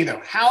the beginning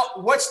though.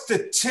 What's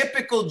the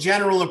typical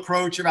general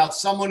approach about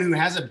someone who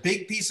has a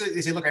big piece of,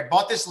 they say, look, I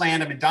bought this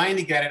land, I've been dying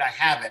to get it, I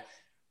have it.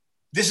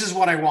 this is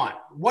what I want.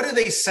 What do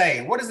they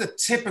say? What is the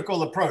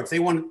typical approach? They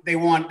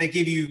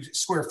give you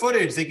square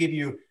footage.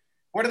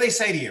 What do they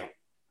say to you?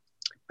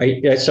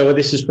 So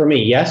this is for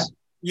me, yes?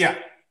 Yeah.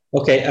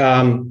 Okay.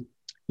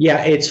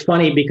 Yeah, it's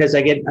funny because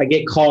I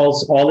get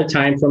calls all the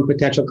time from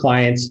potential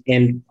clients,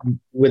 and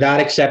without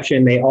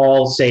exception, they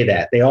all say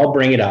that. They all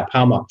bring it up.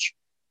 How much?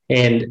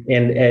 And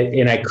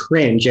I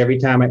cringe every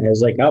time. I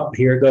was like, oh,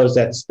 here it goes.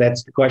 That's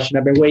the question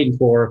I've been waiting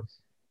for.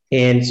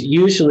 And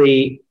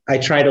usually I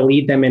try to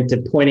lead them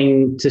into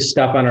pointing to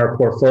stuff on our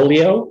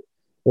portfolio,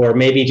 or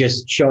maybe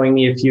just showing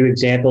me a few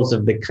examples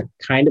of the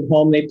kind of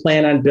home they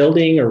plan on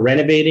building or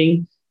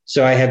renovating.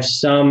 So I have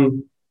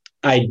some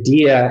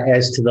idea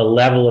as to the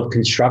level of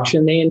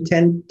construction they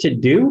intend to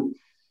do.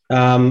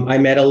 I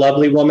met a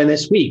lovely woman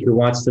this week who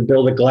wants to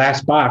build a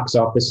glass box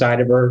off the side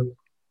of her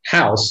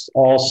house,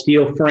 all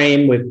steel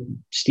frame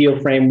with steel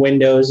frame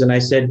windows. And I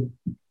said,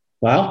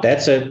 well,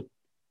 that's a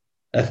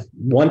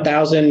 $1,000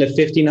 to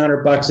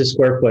 $1,500 a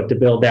square foot to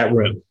build that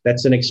room.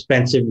 That's an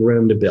expensive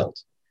room to build.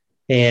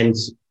 And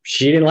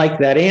she didn't like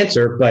that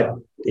answer, but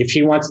if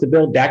she wants to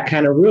build that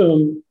kind of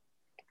room,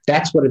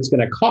 that's what it's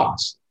going to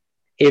cost.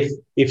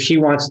 If she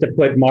wants to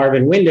put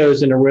Marvin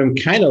windows in a room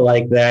kind of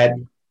like that,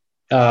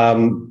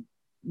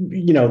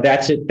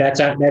 that's it.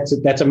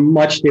 That's a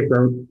much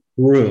different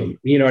room.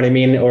 You know what I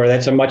mean? Or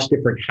that's a much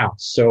different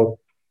house. So,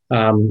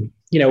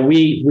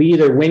 we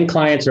either win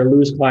clients or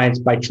lose clients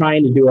by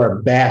trying to do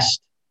our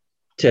best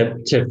to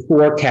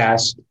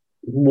forecast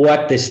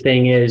what this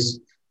thing is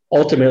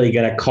ultimately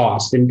going to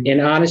cost.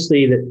 And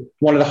honestly,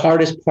 one of the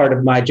hardest part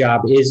of my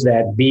job is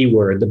that B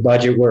word, the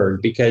budget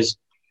word, because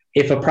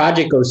if a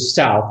project goes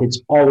south,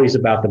 it's always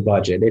about the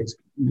budget. It's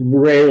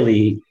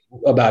rarely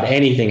about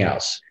anything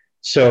else.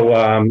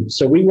 So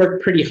we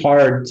work pretty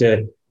hard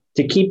to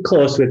keep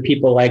close with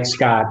people like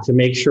Scott to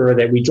make sure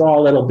that we draw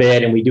a little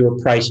bit and we do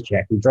a price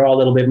check. We draw a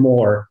little bit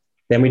more,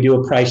 then we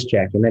do a price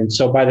check. And then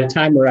so by the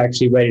time we're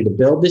actually ready to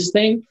build this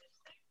thing,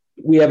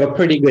 we have a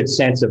pretty good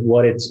sense of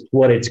what it's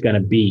going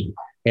to be.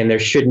 And there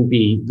shouldn't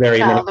be very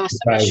many. There was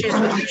some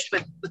issues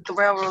with the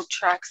railroad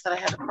tracks that I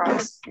had to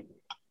cross.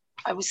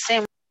 I was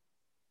saying.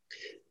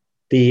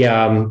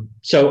 But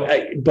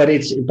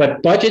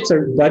budgets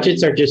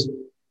are just,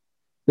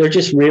 they're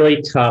just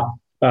really tough.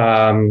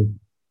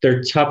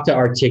 They're tough to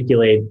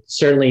articulate,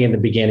 certainly in the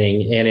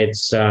beginning, and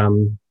it's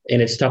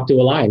tough to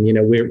align.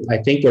 I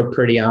think we're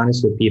pretty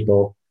honest with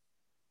people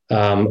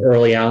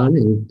early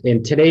on,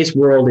 and today's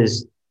world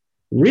is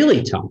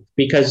really tough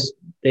because,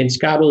 and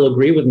Scott will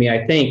agree with me,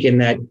 I think, in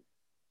that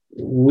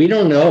we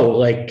don't know.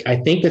 Like, I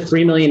think the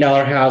 $3 million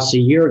house a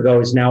year ago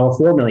is now a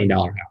 $4 million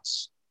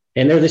house,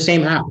 and they're the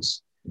same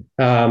house.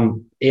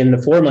 In the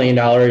 $4 million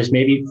is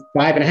maybe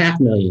 $5.5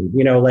 million.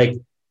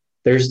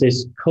 There's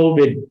this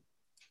COVID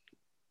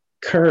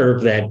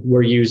curve that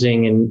we're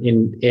using,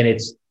 and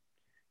it's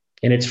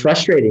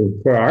frustrating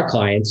for our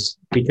clients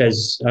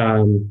because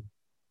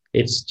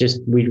it's just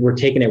we're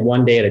taking it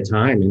one day at a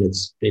time, and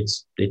it's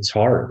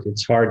hard.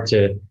 It's hard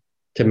to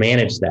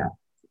manage that.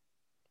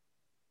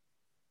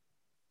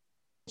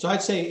 So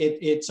I'd say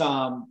it's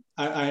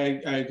I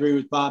agree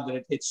with Bob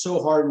that it's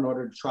so hard in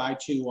order to try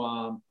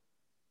to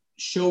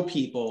show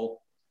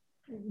people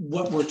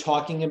what we're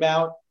talking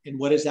about and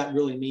what does that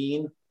really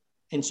mean.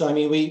 And so, I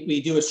mean,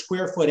 we do a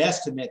square foot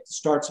estimate to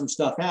start some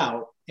stuff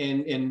out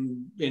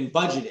in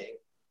budgeting.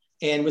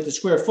 And with the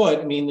square foot,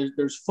 I mean,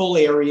 there's full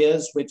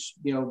areas, which,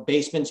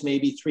 basements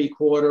maybe 3/4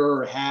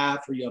 or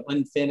half, or you have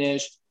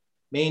unfinished.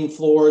 Main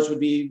floors would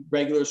be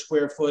regular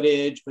square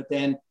footage. But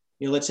then,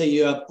 let's say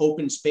you have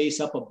open space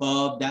up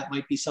above, that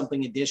might be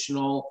something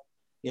additional.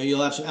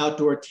 You'll have some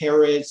outdoor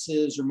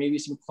terraces, or maybe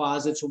some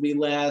closets will be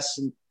less.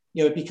 And,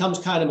 it becomes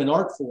kind of an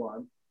art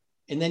form.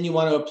 And then you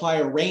want to apply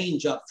a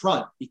range up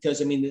front because,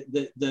 I mean,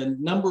 the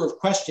number of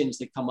questions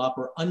that come up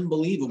are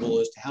unbelievable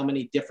as to how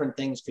many different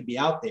things could be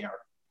out there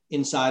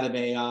inside of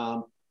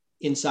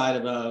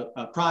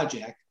a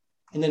project.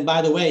 And then,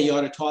 by the way, you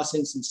ought to toss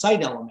in some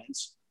site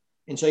elements.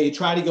 And so you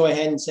try to go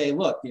ahead and say,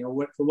 look,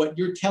 for what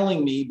you're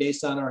telling me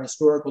based on our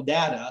historical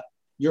data,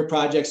 your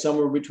project's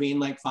somewhere between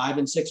like 5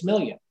 and 6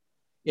 million.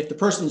 If the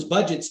person's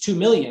budget's 2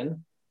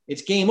 million,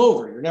 it's game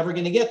over. You're never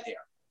going to get there.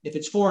 If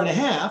it's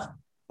 4.5,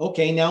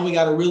 okay, now we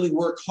got to really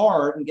work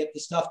hard and get the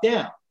stuff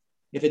down.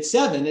 If it's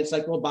 7, it's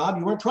like, well, Bob,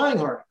 you weren't trying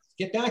hard enough.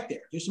 Get back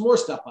there. Do some more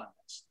stuff on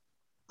this.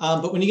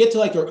 But when you get to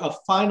like a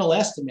final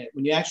estimate,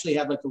 when you actually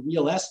have like a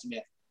real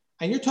estimate,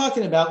 and you're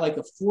talking about like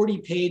a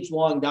 40-page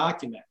long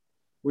document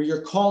where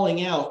you're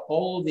calling out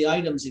all of the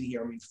items in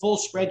here. I mean, full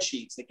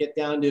spreadsheets that get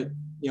down to,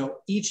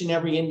 each and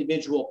every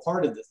individual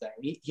part of the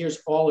thing. Here's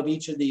all of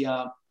each of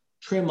the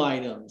trim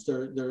items.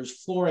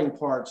 There's flooring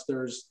parts.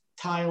 There's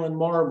tile and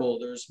marble.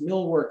 There's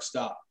millwork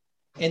stuff.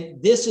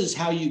 And this is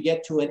how you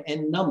get to an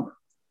end number.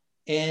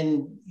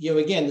 And,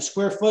 again, the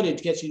square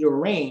footage gets you to a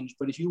range,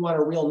 but if you want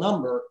a real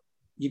number,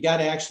 you got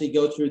to actually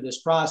go through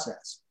this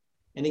process.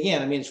 And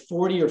again, I mean, it's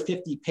 40 or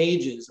 50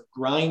 pages of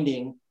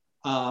grinding,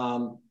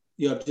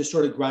 just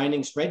sort of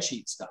grinding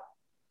spreadsheet stuff.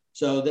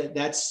 So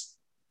that's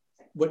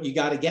what you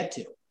got to get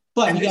to.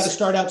 But you got to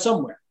start out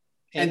somewhere.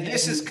 And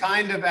this is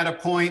kind of at a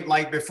point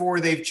like before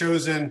they've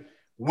chosen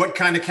what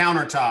kind of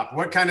countertop,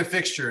 what kind of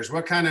fixtures,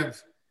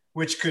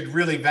 which could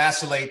really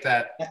vacillate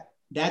that.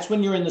 That's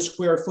when you're in the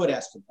square foot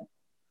estimate.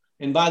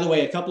 And by the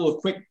way, a couple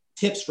of quick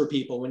tips for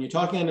people. When you're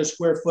talking under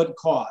square foot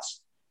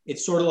cost,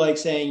 it's sort of like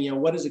saying,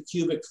 what does a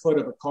cubic foot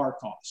of a car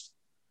cost?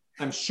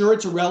 I'm sure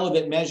it's a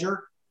relevant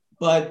measure,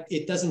 but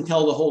it doesn't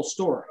tell the whole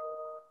story.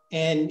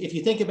 And if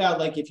you think about,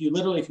 like, if you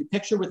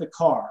picture with a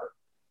car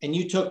and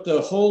you took the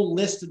whole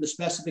list of the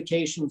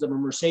specifications of a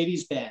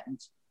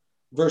Mercedes-Benz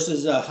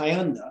versus a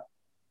Hyundai,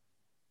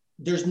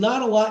 there's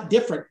not a lot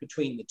different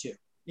between the two.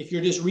 If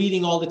you're just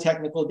reading all the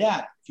technical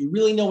data, if you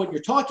really know what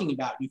you're talking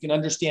about, you can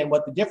understand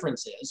what the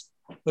difference is.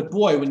 But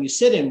boy, when you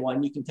sit in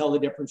one, you can tell the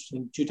difference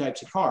between two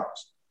types of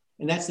cars.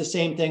 And that's the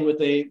same thing with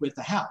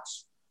the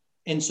house.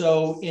 And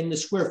so in the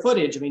square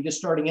footage, just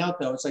starting out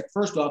though, it's like,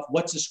 first off,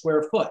 what's a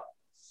square foot?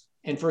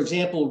 And for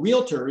example,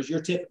 realtors,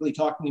 you're typically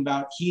talking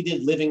about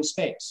heated living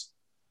space.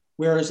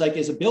 Whereas like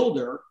as a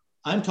builder,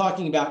 I'm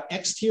talking about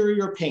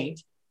exterior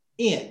paint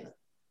in.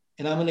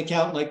 And I'm going to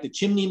count like the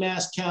chimney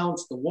mast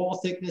counts, the wall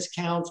thickness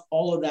counts,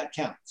 all of that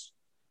counts.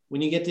 When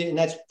you get to, and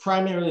that's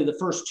primarily the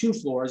first 2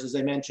 floors, as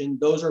I mentioned,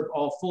 those are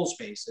all full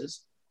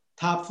spaces.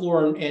 Top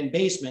floor and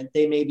basement,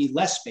 they may be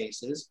less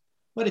spaces.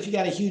 But if you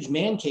got a huge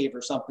man cave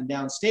or something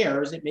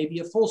downstairs, it may be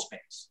a full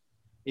space.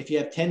 If you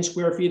have 10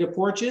 square feet of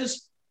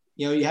porches,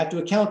 you have to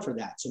account for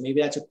that. So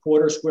maybe that's a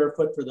quarter square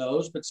foot for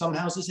those, but some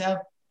houses have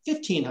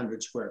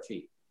 1,500 square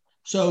feet.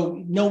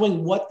 So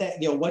knowing what that,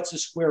 what's a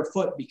square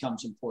foot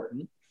becomes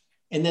important.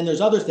 And then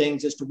there's other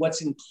things as to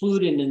what's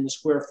included in the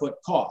square foot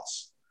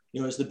costs.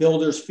 Is the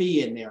builder's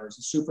fee in there? Is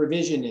the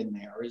supervision in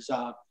there?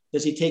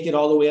 Does he take it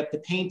all the way up to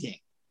painting?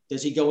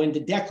 Does he go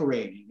into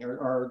decorating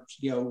or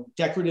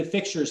decorative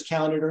fixtures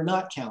counted or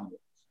not counted?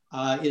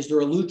 Is there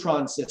a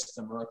Lutron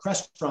system or a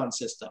Crestron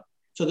system?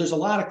 So there's a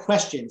lot of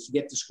questions to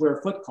get to square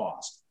foot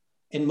cost.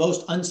 And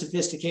most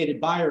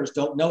unsophisticated buyers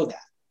don't know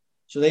that.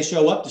 So they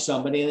show up to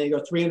somebody and they go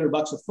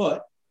 $300 a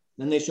foot.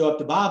 Then they show up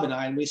to Bob and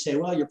I and we say,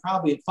 well, you're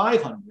probably at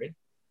 500.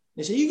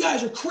 They say, you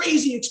guys are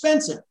crazy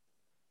expensive.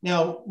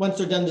 Now, once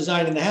they're done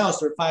designing the house,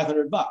 they're at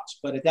 $500.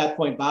 But at that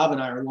point, Bob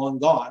and I are long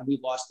gone.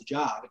 We've lost the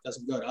job. It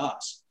doesn't go to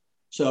us.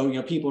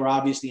 So, people are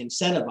obviously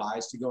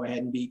incentivized to go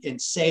ahead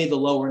and say the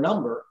lower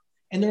number.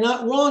 And they're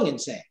not wrong in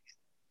saying it.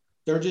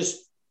 They're just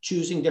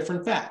choosing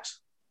different facts.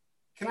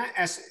 Can I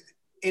ask,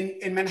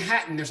 in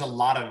Manhattan, there's a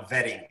lot of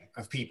vetting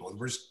of people.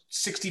 There's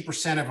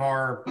 60% of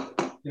our,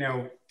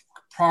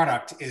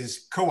 product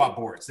is co-op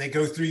boards. They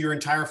go through your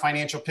entire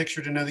financial picture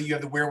to know that you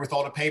have the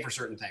wherewithal to pay for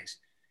certain things.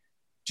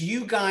 Do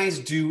you guys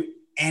do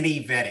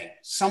any vetting?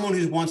 Someone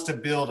who wants to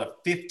build a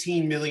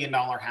 $15 million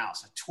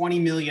house, a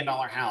 $20 million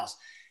house,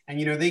 and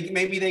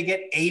maybe they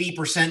get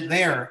 80%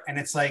 there, and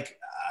it's like,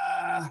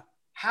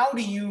 can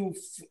you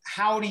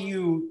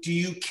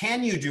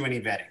do any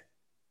vetting?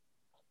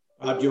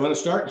 Do you want to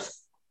start?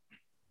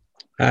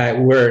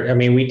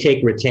 We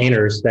take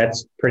retainers.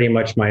 That's pretty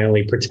much my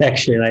only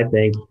protection, I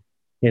think,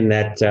 in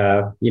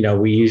that,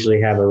 we usually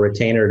have a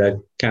retainer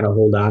to kind of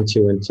hold on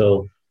to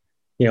until,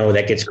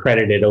 that gets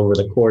credited over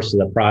the course of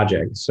the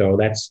project. So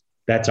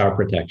that's our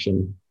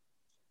protection.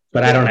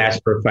 But I don't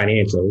ask for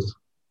financials.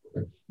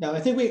 No, I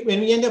think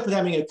we end up with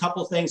having a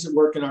couple things that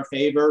work in our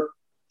favor.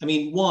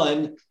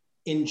 One,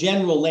 in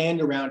general,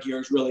 land around here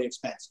is really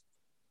expensive.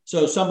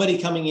 So somebody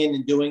coming in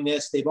and doing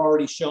this, they've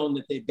already shown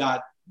that they've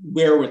got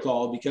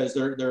wherewithal because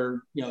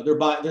they're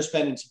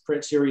spending some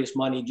pretty serious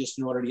money just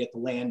in order to get the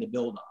land to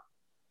build on.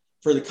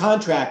 For the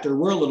contractor,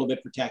 we're a little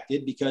bit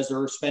protected because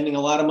they're spending a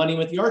lot of money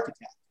with the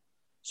architect.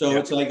 So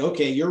It's like,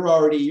 okay,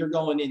 you're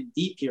going in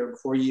deep here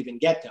before you even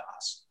get to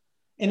us.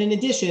 And in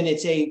addition,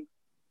 it's a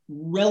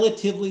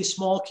relatively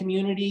small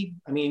community.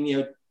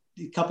 A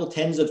couple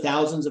tens of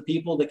thousands of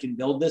people that can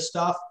build this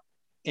stuff.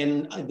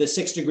 And the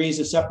 6 degrees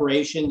of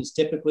separation is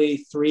typically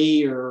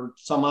 3 or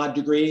some odd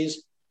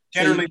degrees.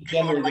 Generally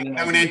like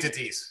known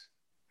entities.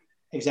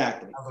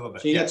 Exactly.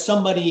 So you got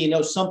somebody,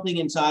 something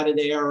inside of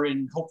there,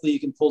 and hopefully you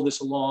can pull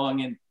this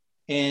along.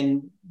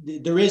 And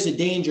there is a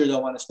danger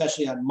though,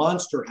 especially on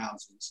monster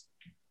houses.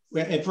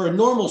 And for a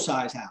normal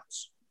size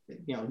house,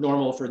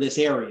 normal for this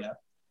area,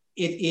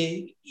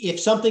 if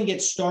something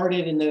gets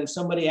started and then if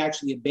somebody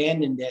actually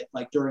abandoned it,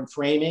 like during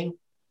framing,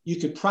 you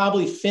could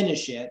probably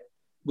finish it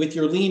with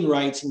your lien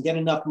rights and get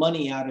enough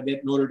money out of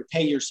it in order to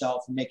pay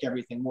yourself and make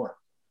everything work.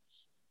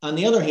 On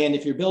the other hand,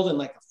 if you're building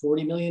like a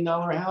 $40 million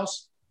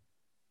house,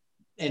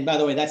 and by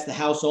the way, that's the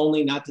house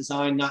only, not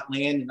design, not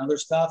land and other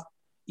stuff,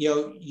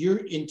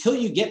 until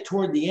you get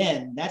toward the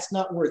end, that's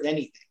not worth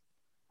anything.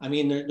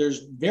 There's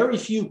very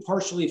few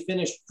partially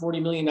finished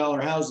 $40 million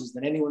houses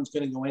that anyone's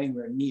going to go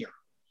anywhere near.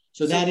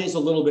 So that is a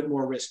little bit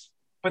more risky.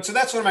 But so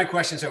that's one of my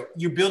questions. So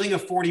you're building a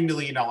 $40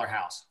 million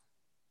house.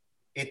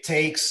 It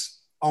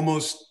takes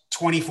almost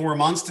 24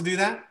 months to do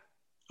that?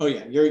 Oh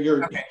yeah,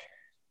 you're okay.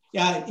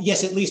 Yeah,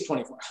 yes, at least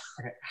 24.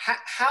 Okay.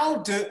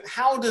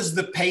 How does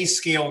the pay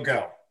scale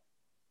go?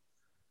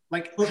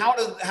 Like how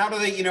do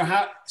they,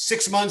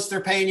 6 months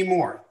they're paying you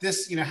more?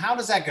 This, how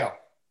does that go?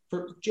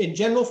 In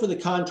general, for the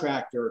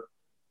contractor,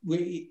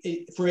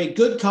 for a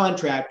good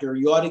contractor,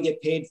 you ought to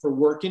get paid for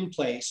work in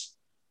place,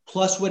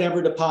 plus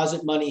whatever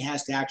deposit money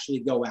has to actually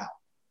go out.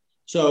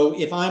 So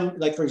if I'm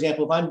like, for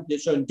example,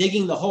 if I'm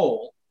digging the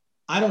hole,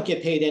 I don't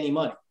get paid any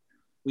money.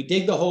 We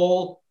dig the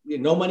hole,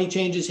 no money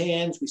changes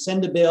hands, we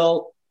send a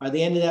bill. By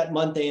the end of that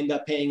month, they end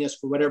up paying us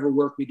for whatever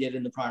work we did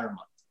in the prior month.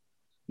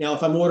 Now,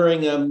 if I'm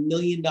ordering $1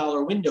 million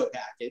window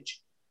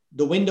package,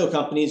 the window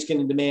company is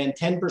going to demand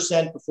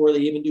 10% before they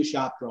even do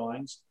shop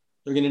drawings.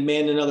 They're going to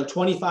demand another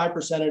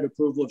 25% at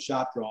approval of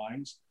shop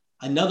drawings,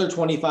 another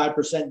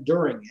 25%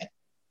 during it.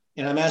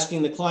 And I'm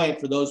asking the client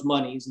for those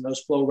monies, and those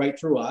flow right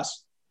through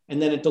us.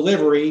 And then at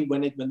delivery,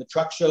 when the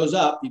truck shows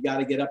up, you got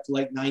to get up to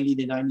like 90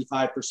 to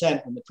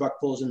 95% when the truck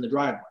pulls in the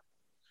driveway.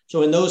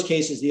 So in those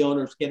cases, the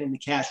owner's getting the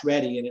cash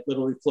ready, and it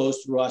literally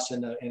flows through us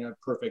in a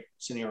perfect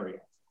scenario.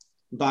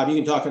 Bob, you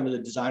can talk under the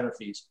designer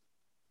fees.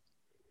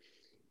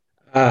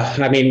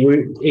 I mean,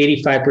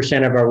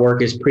 85% of our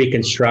work is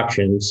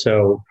pre-construction.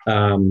 So,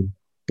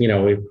 you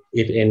know,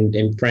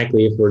 and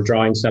frankly, if we're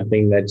drawing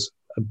something that's,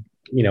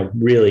 you know,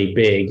 really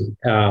big,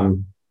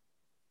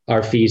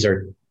 our fees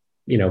are,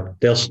 you know,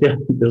 they'll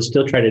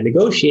still try to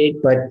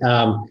negotiate,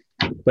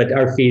 but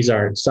our fees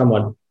are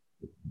somewhat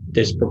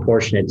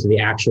disproportionate to the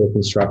actual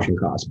construction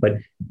cost. But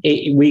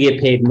we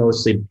get paid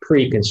mostly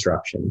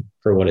pre-construction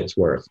for what it's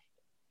worth.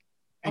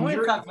 And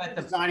you're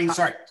designing,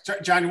 sorry,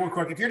 John, real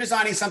quick. If you're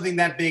designing something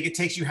that big, it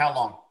takes you how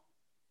long?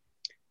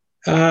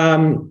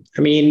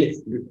 I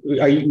mean,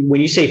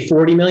 when you say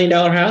 $40 million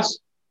house?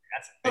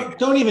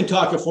 Don't even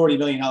talk a $40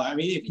 million. I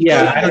mean,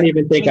 I don't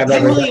even think I've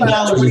ever done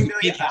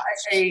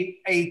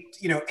a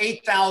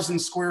 8,000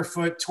 square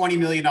foot, $20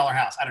 million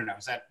house. I don't know.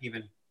 Is that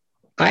even?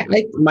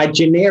 My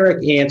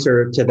generic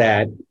answer to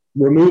that,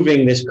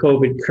 removing this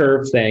COVID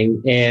curve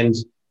thing and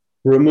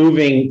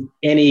removing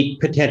any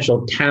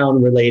potential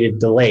town-related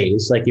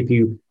delays. Like if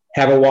you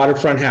have a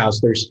waterfront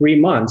house, there's 3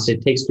 months.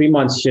 It takes 3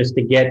 months just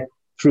to get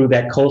through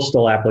that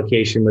coastal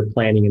application with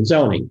planning and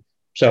zoning.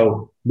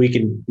 So we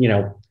can, you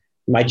know,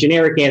 my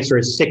generic answer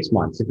is 6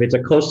 months. If it's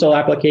a coastal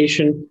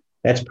application,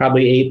 that's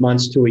probably 8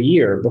 months to a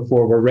year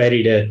before we're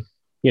ready to,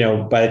 you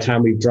know, by the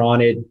time we've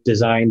drawn it,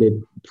 designed it,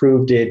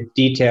 approved it,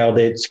 detailed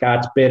it,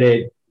 Scott's bid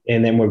it,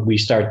 and then we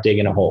start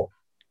digging a hole.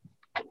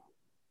 All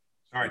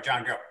right,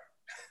 John, go.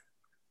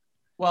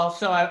 Well,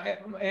 so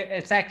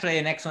it's actually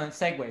an excellent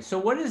segue. So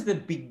what does the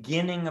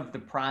beginning of the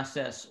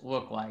process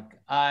look like?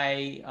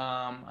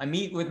 I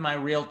meet with my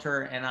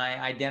realtor and I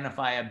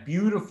identify a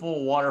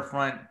beautiful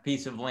waterfront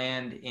piece of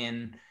land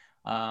in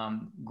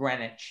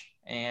Greenwich.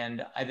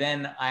 And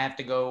then I have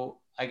to go,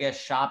 I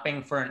guess,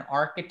 shopping for an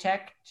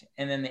architect.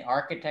 And then the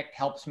architect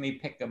helps me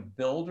pick a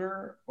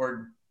builder.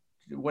 Or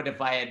what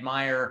if I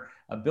admire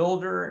a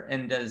builder,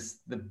 and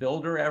does the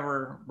builder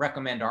ever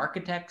recommend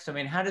architects? I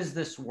mean, how does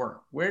this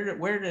work?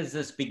 Where does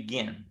this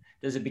begin?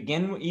 Does it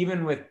begin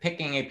even with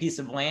picking a piece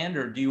of land,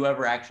 or do you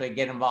ever actually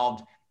get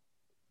involved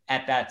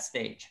at that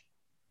stage?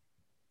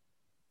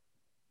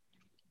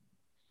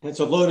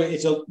 That's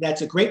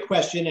a great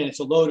question, and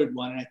it's a loaded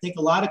one. And I think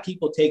a lot of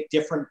people take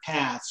different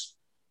paths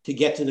to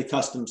get to the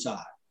custom side.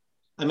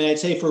 I mean, I'd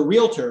say for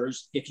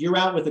realtors, if you're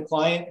out with a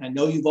client, I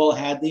know you've all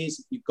had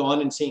these, you've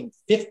gone and seen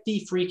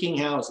 50 freaking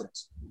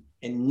houses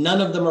and none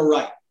of them are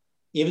right,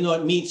 even though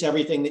it meets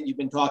everything that you've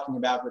been talking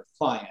about with the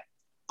client.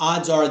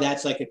 Odds are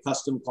that's like a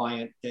custom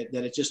client that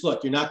it's just,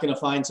 look, you're not going to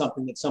find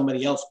something that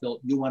somebody else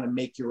built. You want to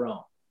make your own.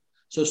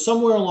 So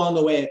somewhere along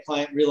the way, a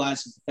client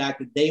realizes the fact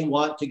that they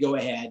want to go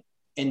ahead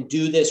and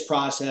do this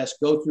process,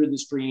 go through the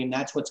stream.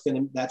 That's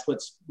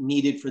what's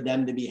needed for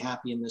them to be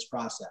happy in this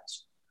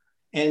process.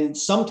 And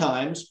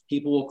sometimes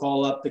people will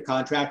call up the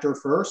contractor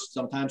first.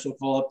 Sometimes they'll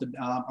call up the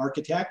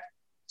architect.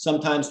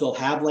 Sometimes they'll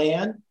have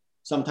land.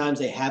 Sometimes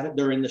they have it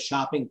during the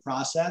shopping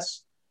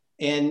process.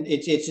 And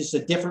it's just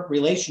a different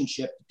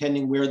relationship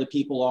depending where the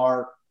people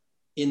are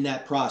in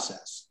that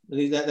process.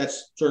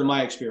 That's sort of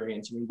my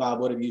experience. I mean, Bob,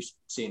 what have you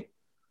seen?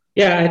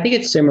 Yeah, I think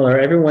it's similar.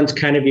 Everyone's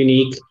kind of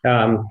unique.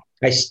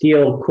 I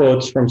steal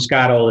quotes from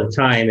Scott all the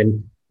time.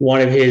 And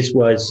one of his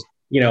was,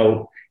 you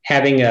know,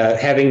 having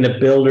the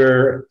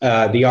builder,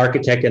 the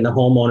architect, and the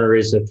homeowner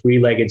is a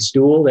three-legged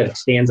stool that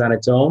stands on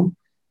its own.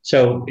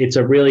 So it's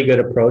a really good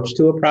approach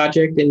to a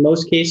project in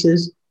most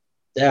cases.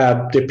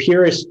 The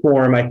purest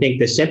form, I think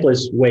the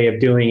simplest way of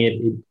doing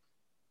it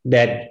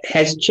that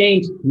has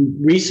changed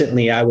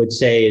recently, I would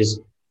say, is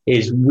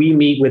we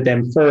meet with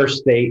them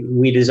first.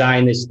 We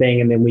design this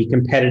thing and then we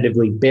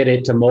competitively bid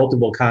it to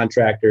multiple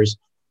contractors.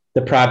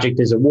 The project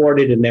is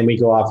awarded and then we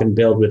go off and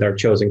build with our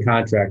chosen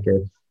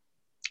contractor.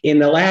 In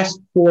the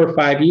last 4 or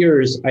 5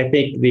 years, I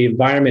think the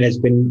environment has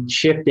been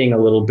shifting a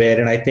little bit.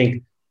 And I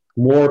think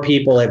more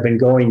people have been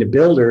going to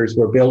builders,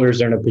 where builders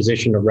are in a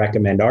position to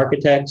recommend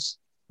architects,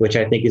 which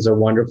I think is a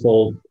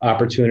wonderful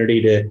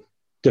opportunity to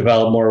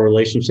develop more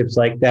relationships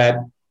like that.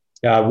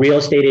 Real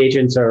estate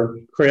agents are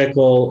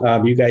critical.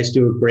 You guys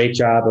do a great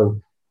job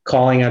of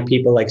calling on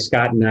people like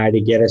Scott and I to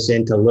get us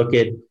in to look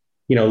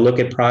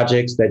at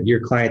projects that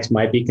your clients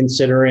might be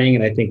considering.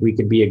 And I think we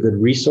could be a good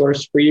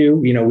resource for you.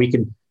 You know, we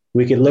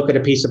could look at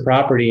a piece of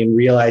property and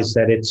realize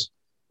that it's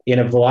in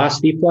a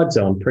velocity flood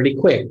zone pretty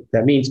quick.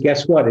 That means,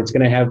 guess what? It's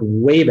going to have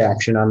wave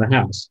action on the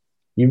house.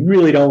 You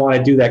really don't want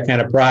to do that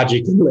kind of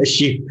project unless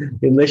you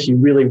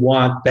really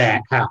want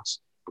that house.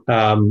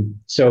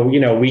 So,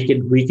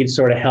 we could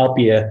sort of help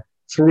you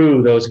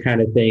through those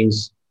kind of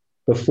things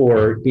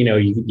before,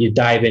 you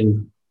dive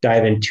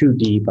in too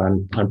deep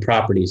on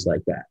properties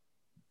like that.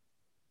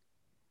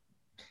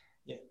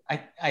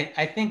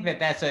 I think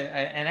that's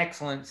an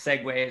excellent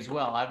segue as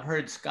well. I've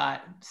heard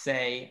Scott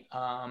say,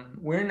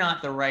 we're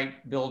not the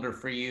right builder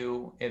for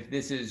you if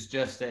this is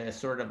just a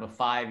sort of a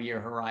 5-year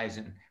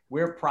horizon.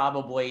 We're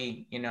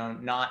probably,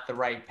 not the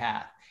right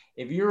path.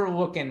 If you're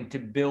looking to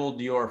build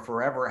your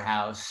forever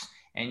house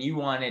and you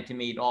want it to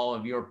meet all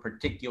of your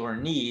particular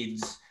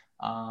needs,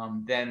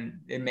 then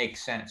it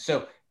makes sense.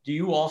 So do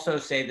you also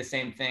say the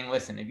same thing?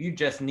 Listen, if you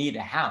just need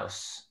a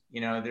house,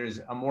 there's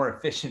a more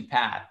efficient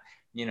path,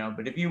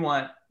 but if you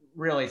want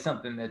really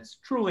something that's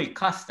truly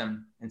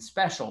custom and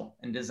special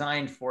and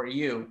designed for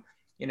you,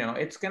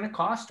 it's going to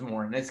cost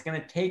more and it's going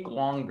to take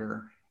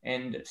longer.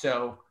 And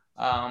so,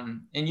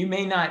 and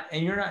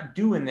you're not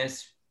doing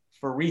this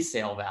for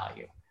resale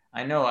value.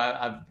 I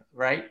know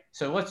right.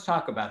 So let's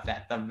talk about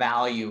that, the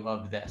value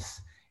of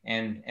this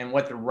and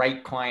what the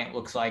right client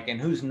looks like and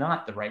who's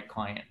not the right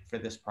client for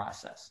this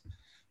process.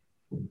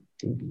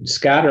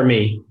 Scott or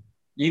me?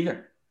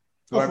 Either.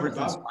 Whoever's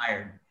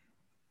inspired.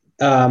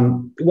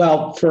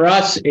 Well, for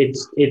us,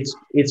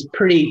 it's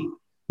pretty,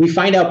 we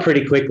find out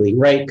pretty quickly,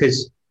 right?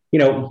 Because,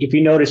 if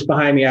you notice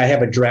behind me, I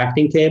have a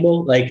drafting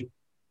table. Like,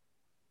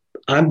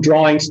 I'm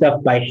drawing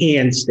stuff by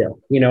hand still,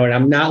 and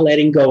I'm not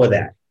letting go of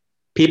that.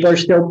 People are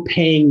still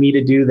paying me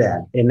to do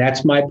that. And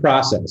that's my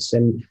process.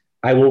 And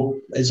I will,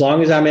 as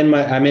long as I'm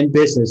in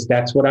business,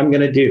 that's what I'm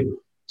going to do.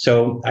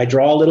 So I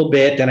draw a little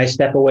bit, then I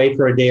step away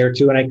for a day or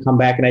two and I come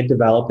back and I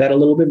develop that a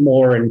little bit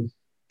more. And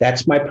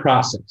that's my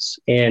process.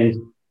 And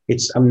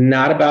I'm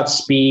not about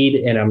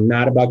speed and I'm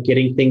not about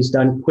getting things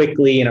done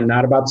quickly and I'm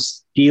not about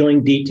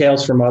stealing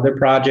details from other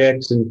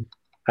projects. And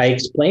I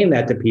explain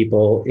that to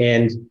people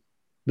and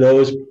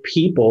those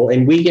people,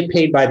 and we get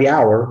paid by the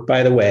hour,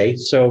 by the way.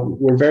 So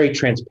we're very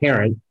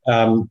transparent.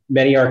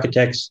 Many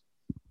architects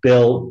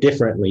bill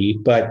differently,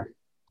 but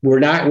we're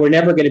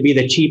never going to be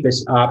the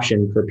cheapest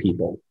option for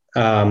people.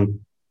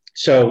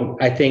 So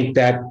I think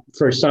that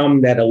for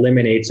some that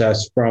eliminates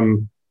us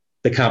from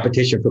the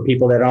competition for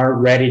people that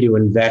aren't ready to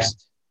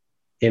invest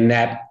in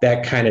that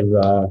kind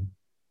of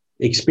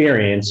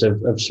experience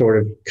of sort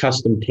of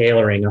custom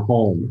tailoring a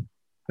home,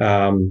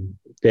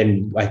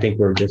 then I think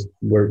we're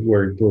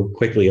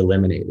quickly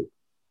eliminated.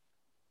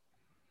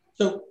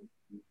 So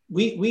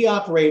we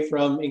operate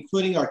from,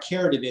 including our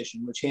care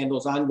division, which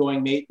handles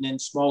ongoing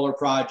maintenance, smaller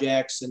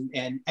projects,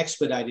 and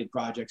expedited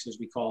projects, as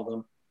we call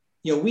them.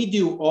 We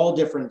do all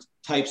different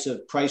types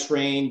of price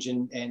range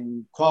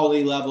and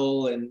quality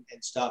level and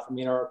stuff. I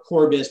mean, our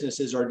core business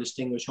is our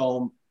distinguished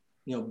home,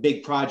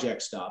 big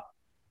project stuff.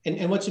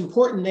 And what's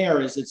important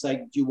there is it's like,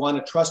 do you want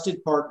a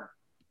trusted partner?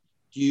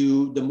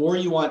 The more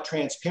you want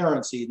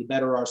transparency, the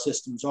better our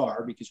systems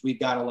are, because we've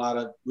got a lot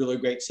of really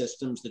great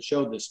systems that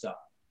show this stuff.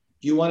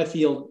 Do you want to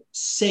feel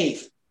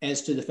safe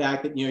as to the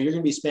fact that, you're going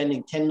to be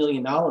spending $10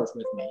 million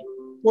with me,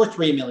 or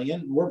 $3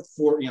 million, or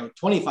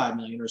 $25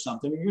 million or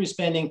something? You're going to be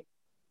spending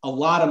a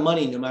lot of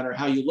money no matter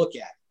how you look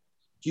at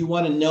it. Do you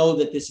want to know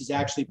that this is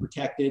actually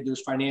protected?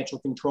 There's financial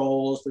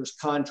controls, there's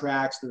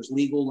contracts, there's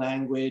legal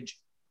language.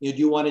 Do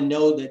you want to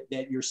know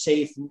that you're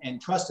safe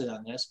and trusted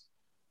on this?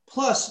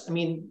 Plus, I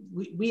mean,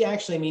 we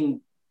actually,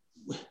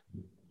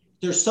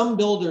 there's some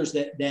builders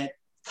that,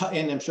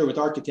 and I'm sure with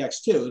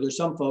architects too, there's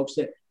some folks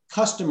that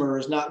customer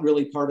is not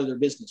really part of their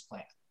business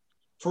plan.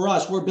 For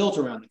us, we're built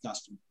around the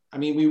customer. I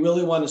mean, we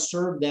really want to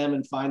serve them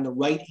and find the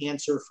right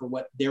answer for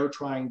what they're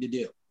trying to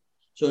do.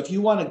 So if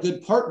you want a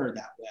good partner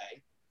that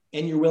way,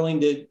 and you're willing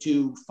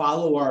to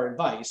follow our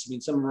advice,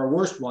 some of our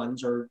worst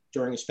ones are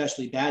during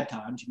especially bad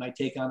times. You might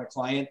take on a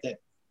client that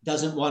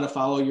doesn't want to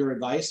follow your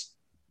advice,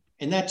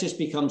 and that just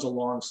becomes a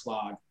long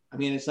slog.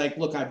 It's like,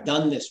 look, I've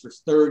done this for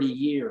 30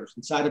 years.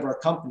 Inside of our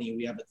company,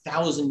 we have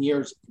 1,000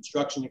 years of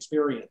construction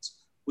experience.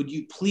 Would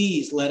you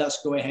please let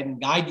us go ahead and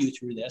guide you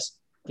through this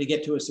to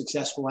get to a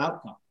successful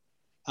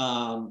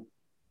outcome?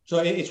 So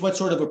it's what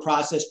sort of a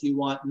process do you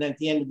want? And then at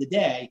the end of the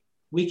day,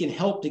 we can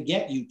help to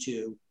get you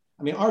to,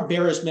 our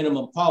barest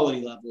minimum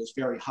quality level is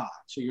very high.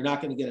 So you're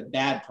not going to get a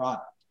bad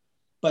product.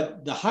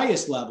 But the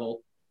highest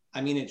level,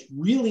 it's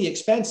really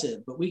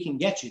expensive, but we can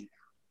get you there.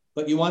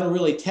 But you want to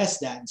really test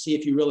that and see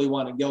if you really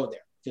want to go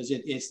there. Because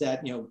it's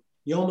that, you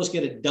almost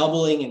get a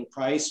doubling in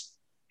price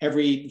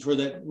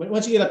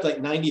once you get up to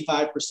like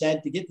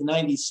 95%, to get to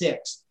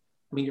 96,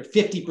 you're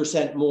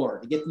 50% more.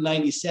 To get to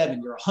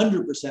 97, you're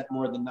 100%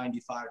 more than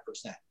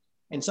 95%.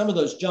 And some of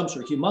those jumps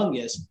are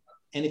humongous.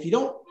 And if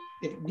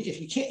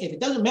it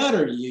doesn't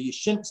matter to you, you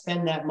shouldn't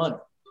spend that money.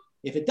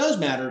 If it does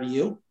matter to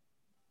you,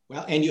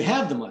 well, and you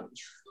have the money,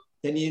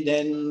 then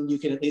you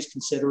can at least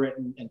consider it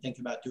and think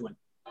about doing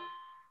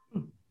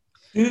it.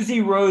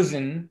 Susie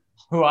Rosen,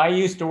 who I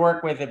used to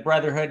work with at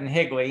Brotherhood and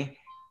Higley,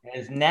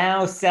 is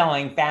now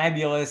selling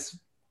fabulous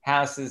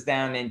houses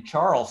down in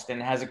Charleston,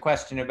 has a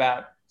question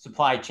about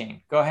supply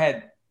chain. Go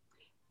ahead.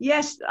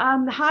 Yes.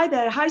 Hi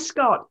there. Hi,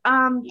 Scott.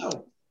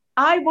 No.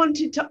 I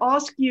wanted to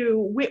ask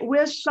you,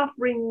 we're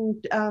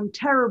suffering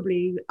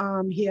terribly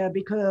here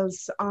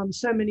because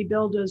so many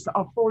builders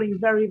are falling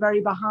very,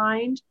 very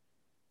behind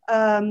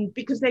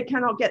because they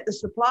cannot get the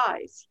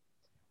supplies.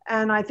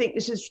 And I think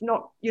this is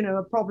not,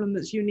 a problem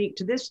that's unique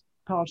to this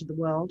part of the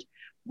world.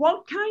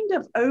 What kind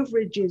of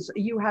overages are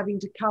you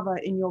having to cover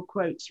in your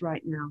quotes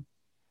right now?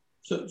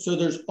 So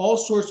there's all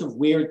sorts of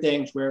weird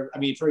things where,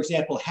 for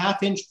example,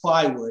 1/2-inch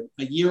plywood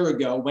a year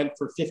ago went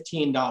for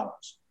 $15.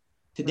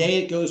 Today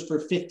it goes for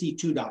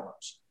 $52.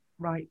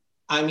 Right.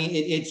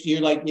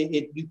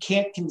 You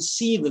can't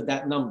conceive of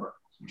that number.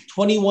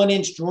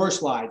 21-inch drawer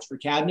slides for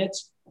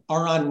cabinets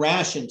are on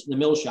ration to the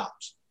mill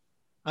shops.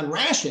 On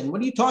ration?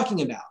 What are you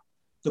talking about?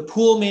 The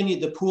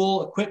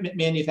pool equipment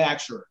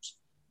manufacturers,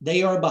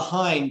 they are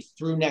behind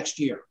through next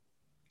year.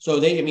 So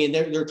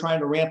they're trying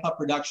to ramp up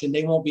production.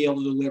 They won't be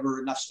able to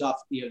deliver enough stuff.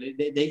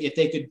 If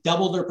they could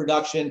double their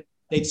production,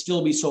 they'd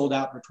still be sold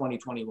out for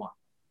 2021.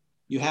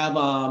 You have,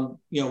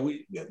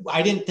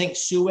 I didn't think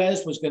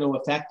Suez was going to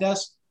affect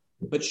us,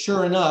 but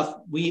sure enough,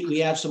 we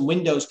have some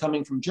windows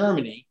coming from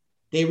Germany.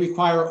 They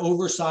require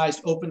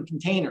oversized open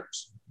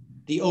containers.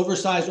 The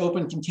oversized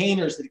open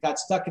containers that got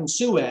stuck in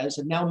Suez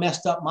have now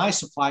messed up my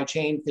supply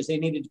chain because they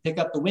needed to pick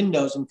up the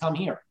windows and come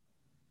here.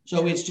 So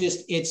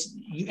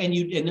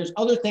and there's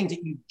other things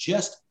that you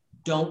just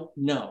don't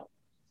know.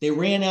 They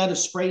ran out of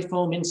spray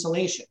foam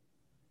insulation.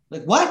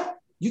 Like, what?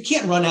 You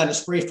can't run out of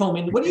spray foam.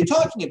 What are you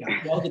talking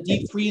about? Well, the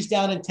deep freeze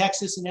down in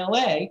Texas and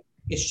LA,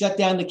 it shut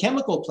down the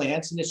chemical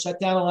plants and it shut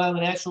down a lot of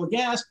the natural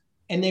gas,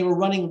 and they were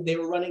running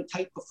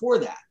tight before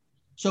that.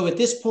 So at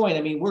this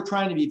point, we're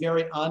trying to be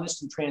very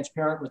honest and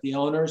transparent with the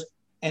owners.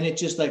 And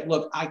it's just like,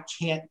 look, I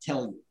can't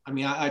tell you.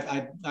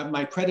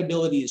 My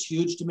credibility is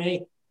huge to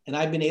me, and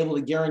I've been able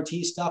to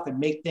guarantee stuff and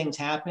make things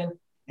happen.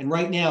 And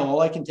right now, all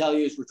I can tell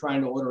you is we're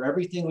trying to order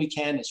everything we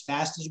can as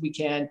fast as we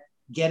can,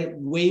 get it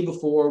way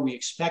before. We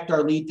expect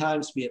our lead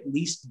times to be at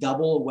least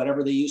double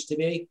whatever they used to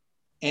be.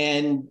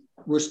 And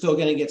we're still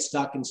going to get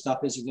stuck, and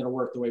stuff isn't going to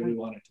work the way we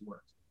want it to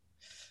work.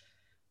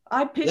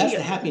 That's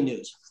the happy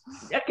news.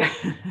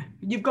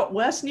 You've got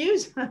worse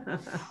news?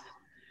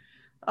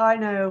 I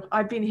know.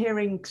 I've been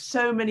hearing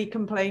so many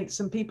complaints,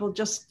 and people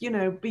just,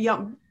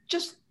 beyond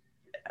just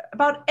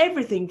about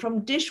everything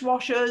from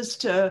dishwashers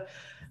to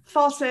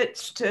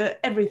faucets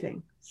to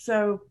everything.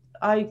 So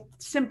I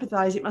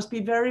sympathize. It must be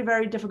very,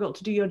 very difficult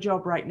to do your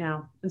job right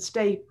now and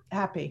stay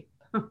happy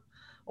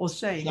or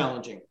sane.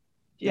 Challenging.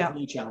 Yeah.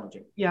 Definitely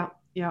challenging. Yeah.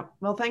 Yeah.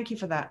 Well, thank you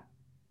for that.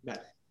 Yeah.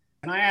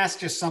 Can I ask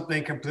just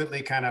something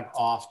completely kind of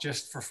off,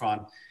 just for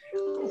fun?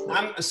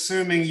 I'm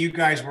assuming you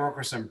guys work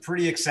with some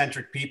pretty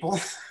eccentric people.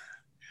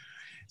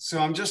 So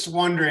I'm just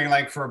wondering,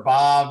 like for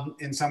Bob,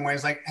 in some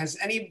ways, like has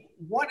anybody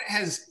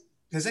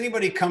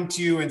come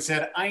to you and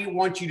said, I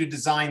want you to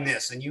design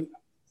this, and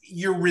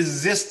you're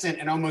resistant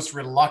and almost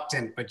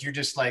reluctant, but you're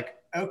just like,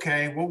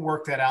 okay, we'll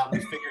work that out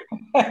and figure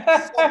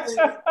something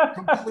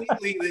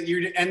completely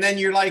that and then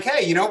you're like,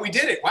 hey, we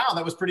did it. Wow,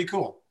 that was pretty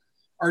cool.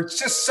 Or it's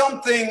just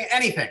something,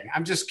 anything.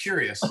 I'm just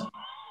curious.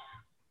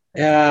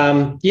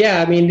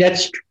 Yeah,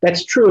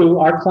 that's true.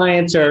 Our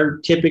clients are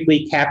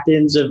typically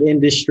captains of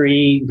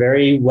industry,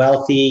 very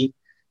wealthy,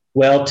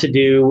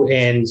 well-to-do,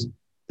 and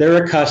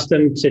they're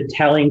accustomed to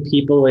telling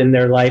people in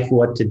their life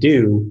what to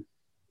do.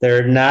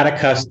 They're not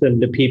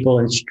accustomed to people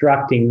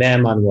instructing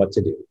them on what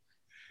to do.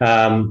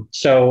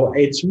 So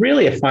it's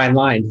really a fine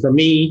line. For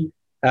me,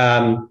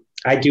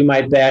 I do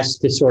my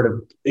best to sort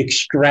of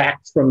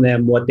extract from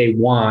them what they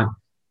want.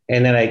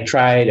 And then I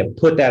try to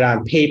put that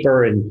on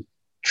paper and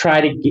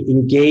try to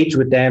engage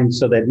with them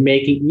so that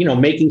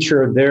making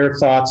sure their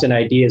thoughts and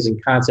ideas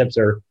and concepts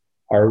are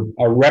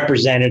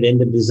represented in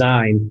the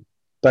design.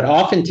 But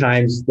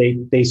oftentimes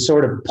they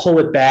sort of pull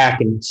it back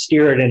and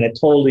steer it in a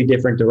totally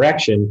different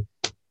direction.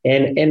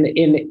 And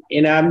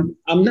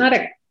I'm not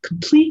a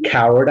complete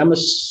coward. I'm a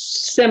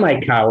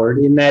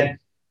semi-coward in that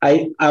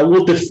I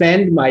will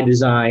defend my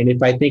design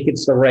if I think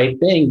it's the right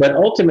thing. But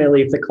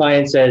ultimately, if the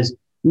client says,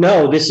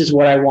 no, this is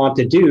what I want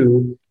to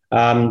do,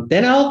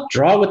 then I'll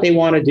draw what they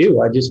want to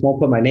do. I just won't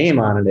put my name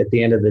on it at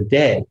the end of the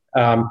day.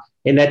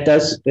 And that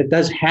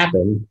does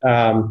happen.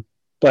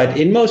 But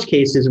in most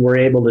cases, we're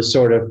able to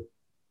sort of,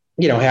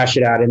 hash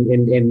it out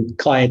and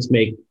clients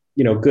make,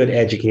 good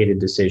educated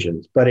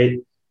decisions. But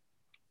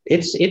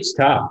it's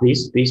tough.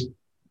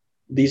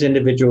 These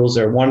individuals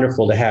are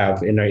wonderful to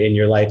have in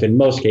your life in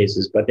most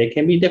cases, but they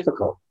can be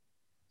difficult.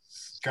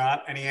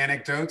 Scott, any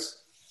anecdotes?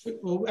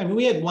 Well,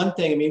 we had one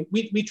thing.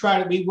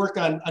 We work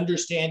on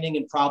understanding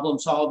and problem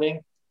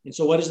solving. And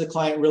so what does the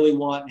client really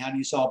want, and how do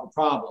you solve the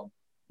problem?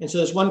 And so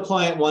this one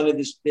client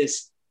wanted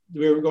this,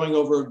 we were going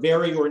over a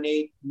very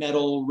ornate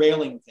metal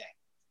railing thing.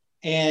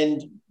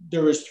 And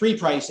there was 3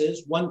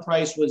 prices. One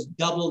price was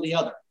double the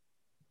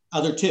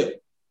other 2.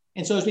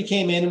 And so as we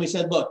came in and we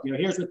said, look,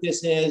 here's what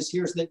this is.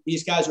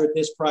 These guys are at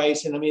this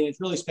price. And it's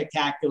really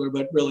spectacular,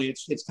 but really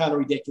it's kind of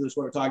ridiculous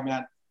what we're talking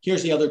about.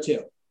 Here's the other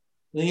 2.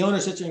 And the owner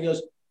sits there and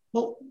goes,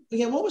 well,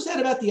 again, what was that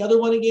about the other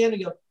one again?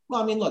 You go,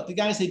 well, I mean, look, the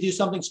guys, they do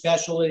something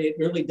special. It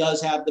really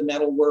does have the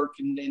metal work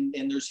and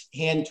there's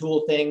hand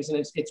tool things and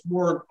it's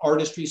more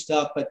artistry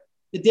stuff. But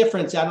the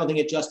difference, I don't think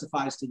it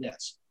justifies to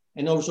this.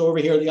 And also over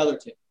here, the other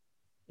two.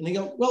 And they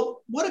go,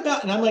 well, what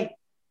about, and I'm like,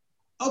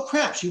 oh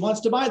crap, she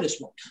wants to buy this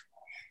one.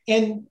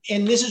 And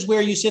this is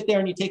where you sit there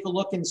and you take a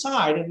look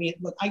inside. I mean,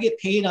 look, I get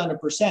paid on a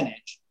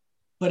percentage,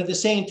 but at the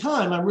same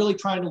time, I'm really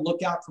trying to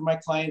look out for my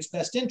client's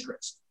best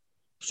interest.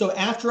 So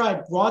after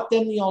I brought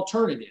them the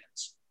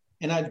alternatives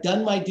and I've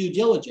done my due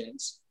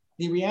diligence,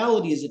 the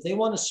reality is if they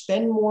want to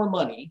spend more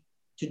money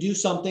to do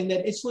something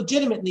that it's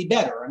legitimately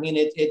better. I mean,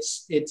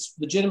 it's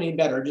legitimately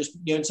better, just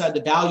inside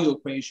the value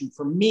equation.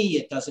 For me,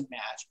 it doesn't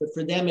match, but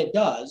for them, it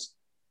does.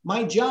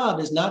 My job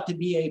is not to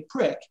be a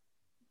prick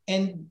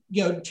and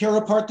tear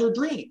apart their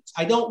dreams.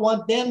 I don't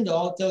want them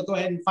to go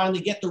ahead and finally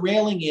get the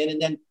railing in,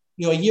 and then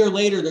a year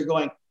later they're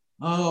going,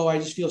 oh, I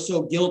just feel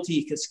so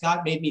guilty because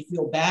Scott made me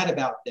feel bad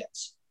about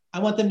this. I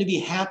want them to be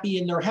happy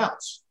in their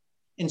house.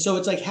 And so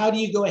it's like, how do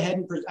you go ahead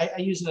and, I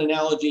use an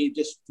analogy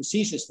just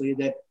facetiously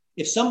that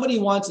if somebody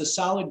wants a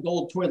solid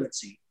gold toilet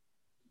seat,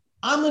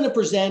 I'm going to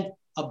present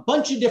a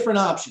bunch of different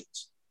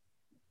options.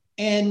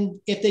 And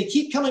if they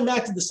keep coming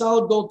back to the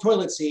solid gold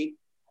toilet seat,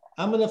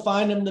 I'm going to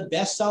find them the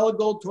best solid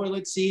gold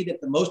toilet seat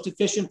at the most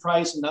efficient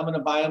price, and I'm going to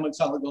buy them a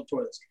solid gold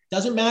toilet seat.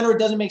 Doesn't matter. It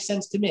doesn't make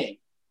sense to me.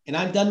 And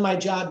I've done my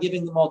job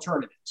giving them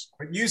alternatives.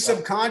 But you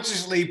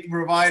subconsciously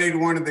provided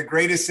one of the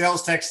greatest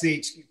sales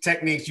techniques.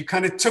 You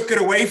kind of took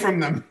it away from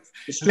them.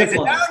 The strip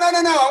line.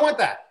 No, I want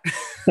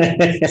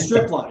that.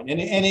 Strip line. And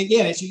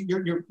again, it's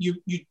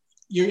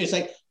it's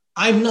like,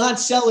 I'm not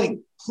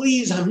selling.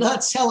 Please, I'm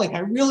not selling. I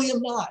really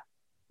am not.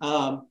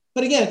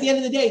 But again, at the end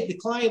of the day, the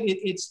client,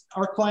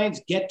 our clients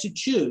get to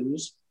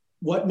choose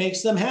what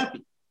makes them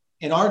happy.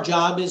 And our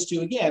job is to,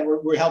 again,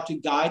 we're help to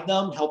guide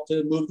them, help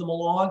to move them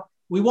along.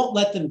 We won't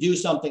let them do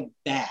something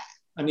bad.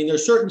 I mean,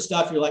 there's certain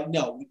stuff you're like,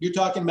 no, you're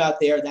talking about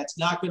there. That's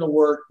not going to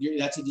work.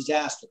 That's a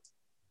disaster.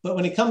 But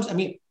when it comes, I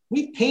mean,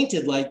 we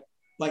painted like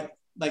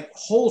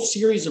whole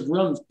series of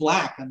rooms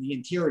black on the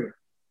interior.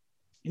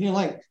 And you're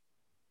like,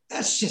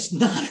 that's just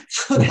not a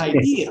good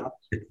idea.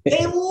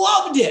 They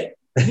loved it.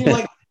 And you're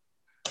like,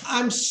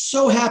 I'm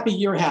so happy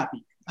you're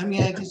happy. I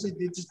mean,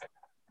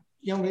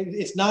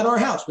 it's not our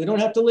house. We don't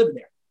have to live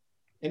there.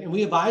 And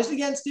we advised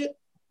against it.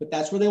 But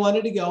that's where they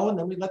wanted to go, and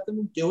then we let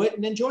them do it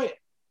and enjoy it.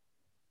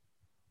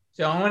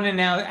 So I want to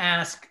now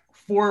ask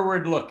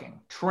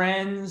forward-looking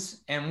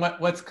trends and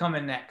what's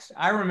coming next.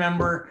 I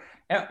remember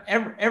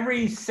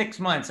every 6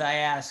 months I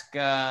ask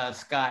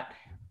Scott,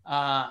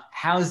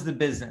 how's the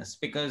business?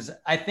 Because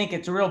I think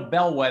it's a real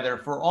bellwether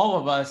for all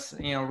of us,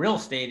 real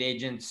estate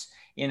agents.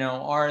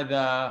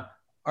 Are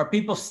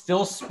people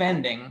still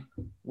spending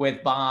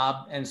with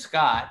Bob and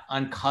Scott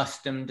on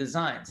custom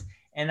designs?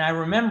 And I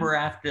remember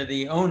after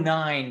the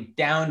 2009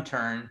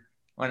 downturn,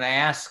 when I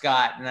asked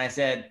Scott and I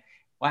said,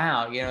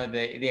 wow,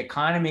 the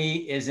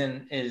economy is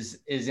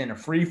in a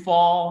free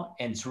fall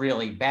and it's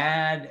really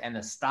bad. And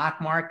the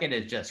stock market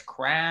has just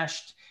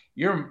crashed.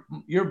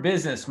 Your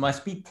business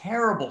must be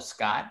terrible,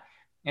 Scott.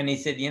 And he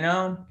said,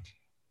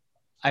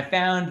 I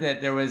found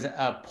that there was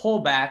a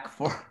pullback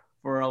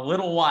for a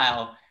little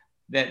while,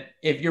 that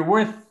if you're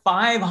worth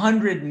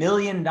 $500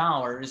 million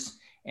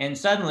and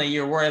suddenly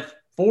you're worth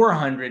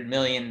 $400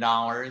 million,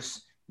 or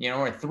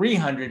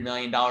 $300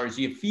 million,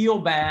 you feel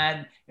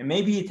bad, and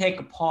maybe you take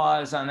a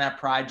pause on that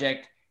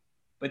project,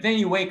 but then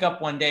you wake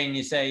up one day and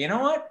you say, you know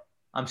what?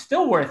 I'm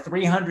still worth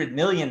 $300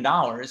 million,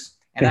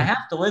 and I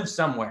have to live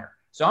somewhere.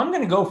 So I'm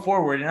going to go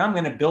forward and I'm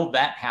going to build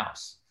that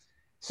house.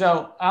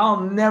 So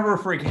I'll never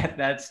forget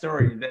that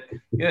story,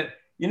 that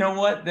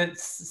that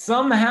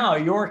somehow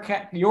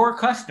your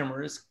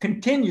customers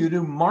continue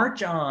to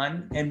march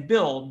on and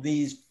build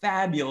these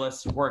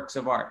fabulous works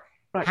of art.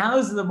 Right.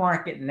 How's the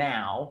market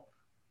now?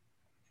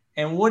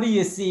 And what do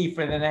you see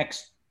for the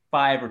next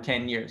 5 or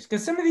 10 years?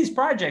 Because some of these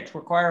projects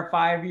require a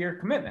 5-year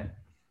commitment.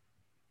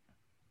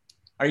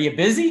 Are you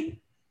busy?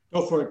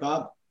 Go for it,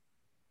 Bob.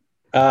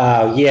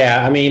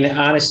 Yeah. I mean,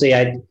 honestly,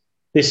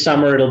 this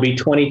summer it'll be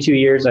 22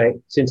 years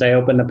since I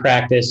opened the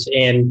practice.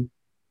 And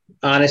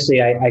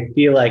honestly, I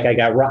feel like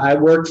I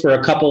worked for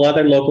a couple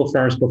other local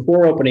firms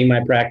before opening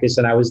my practice.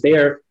 And I was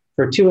there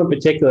for 2 in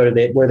particular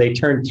where they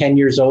turned 10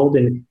 years old.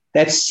 And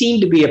that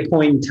seemed to be a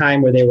point in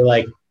time where they were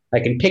like, I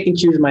can pick and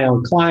choose my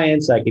own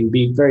clients. I can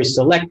be very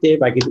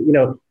selective. I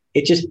can,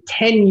 it just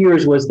 10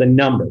 years was the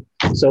number.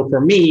 So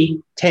for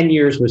me, 10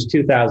 years was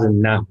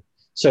 2009.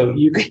 So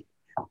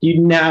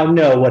you now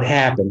know what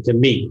happened to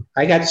me.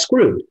 I got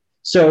screwed.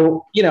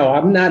 So,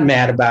 I'm not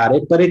mad about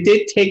it, but it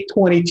did take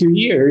 22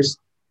 years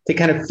to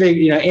kind of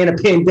figure, in a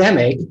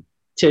pandemic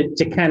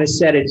to kind of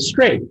set it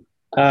straight.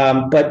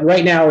 But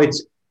right now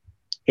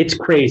it's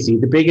crazy.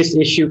 The biggest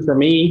issue for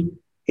me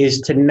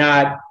is to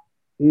not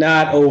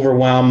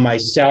overwhelm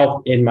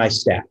myself and my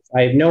staff.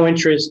 I have no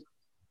interest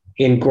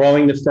in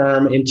growing the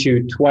firm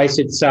into twice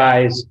its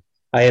size.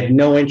 I have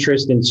no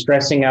interest in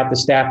stressing out the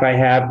staff I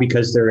have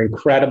because they're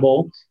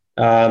incredible.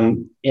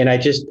 And I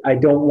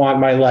don't want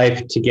my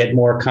life to get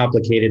more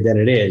complicated than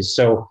it is.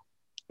 So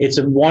it's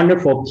a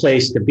wonderful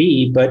place to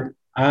be, but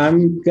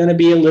I'm going to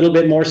be a little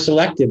bit more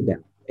selective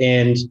now.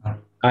 And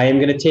I am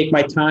going to take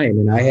my time.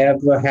 And I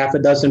have half a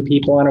dozen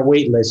people on a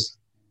wait list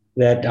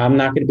that I'm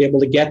not going to be able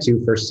to get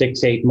to for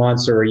 6, 8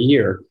 months or a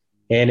year.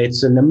 And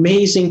it's an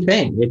amazing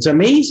thing. It's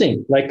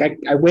amazing. Like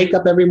I wake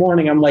up every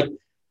morning, I'm like,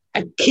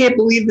 I can't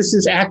believe this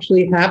is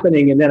actually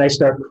happening. And then I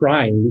start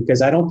crying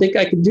because I don't think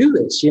I can do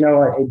this.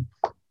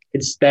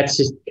 That's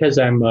just because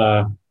I'm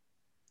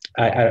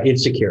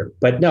insecure.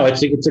 But no,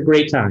 it's a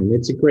great time.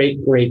 It's a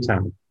great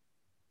time.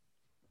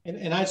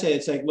 And I'd say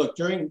it's like, look,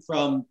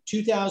 from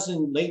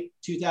late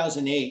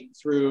 2008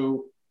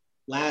 through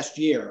last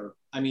year,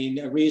 I mean,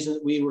 a reason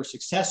that we were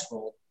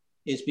successful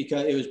is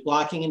because it was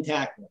blocking and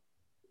tackling.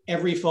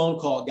 Every phone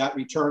call got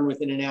returned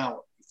within an hour.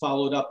 You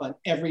followed up on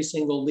every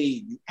single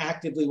lead. You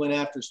actively went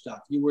after stuff.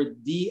 You were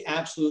the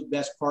absolute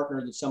best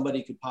partner that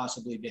somebody could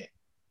possibly be.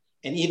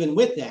 And even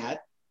with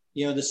that,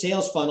 the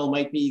sales funnel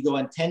might be you go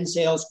on 10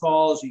 sales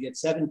calls, you get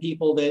 7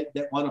 people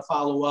that want to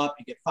follow up,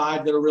 you get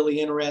 5 that are really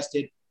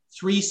interested,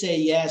 3 say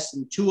yes,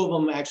 and 2 of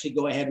them actually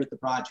go ahead with the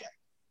project.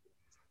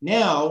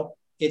 Now,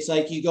 it's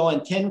like you go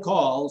on 10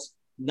 calls,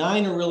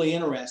 9 are really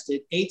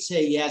interested, 8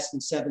 say yes,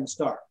 and 7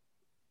 start.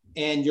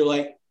 And you're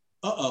like,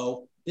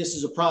 uh-oh, this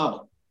is a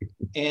problem.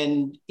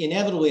 And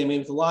inevitably, I mean,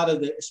 with a lot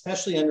of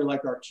especially under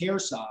like our care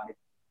side,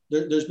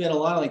 there's been a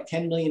lot of like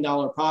 $10 million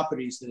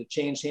properties that have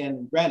changed hands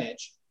in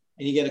Greenwich.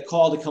 And you get a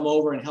call to come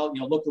over and help,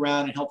 look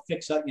around and help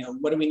fix up,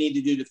 what do we need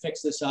to do to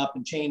fix this up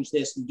and change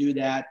this and do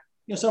that?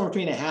 Somewhere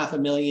between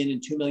 $500,000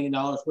 and $2 million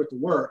worth of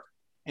work.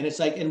 And it's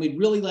like, and we'd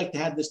really like to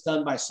have this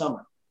done by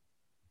summer.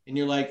 And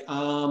you're like,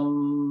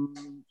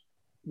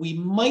 we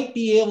might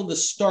be able to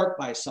start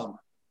by summer,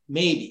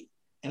 maybe.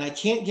 And I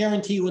can't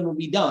guarantee when we'll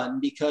be done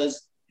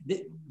because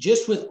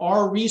just with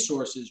our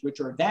resources, which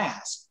are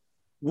vast,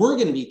 we're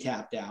going to be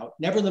tapped out.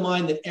 Never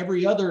mind that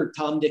every other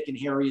Tom, Dick, and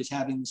Harry is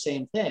having the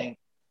same thing.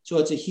 So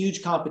it's a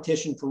huge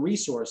competition for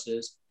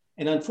resources.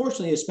 And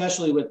unfortunately,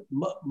 especially with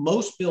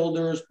most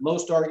builders,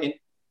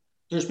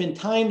 there's been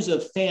times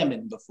of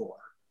famine before.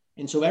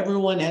 And so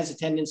everyone has a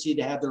tendency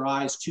to have their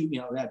eyes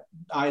have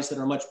eyes that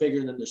are much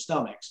bigger than their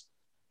stomachs.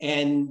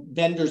 And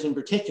vendors in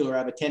particular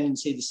have a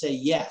tendency to say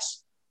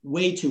yes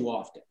way too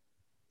often.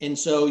 And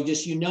so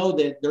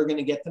that they're going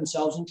to get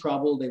themselves in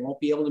trouble. They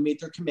won't be able to meet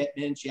their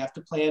commitments. You have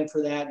to plan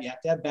for that. You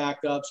have to have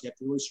backups. You have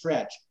to really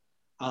stretch.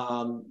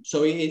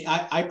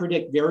 I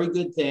predict very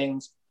good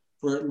things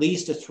for at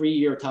least a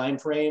 3-year time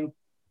frame.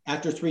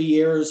 After 3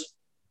 years,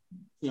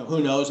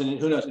 who knows? And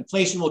who knows?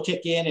 Inflation will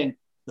kick in, and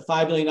the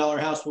 $5 billion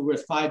house will be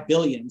worth $5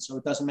 billion. So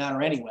it doesn't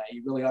matter anyway.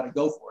 You really ought to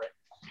go for it.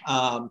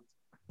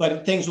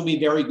 But things will be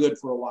very good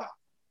for a while.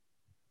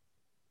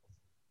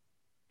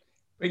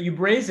 But you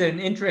raise an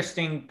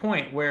interesting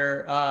point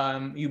where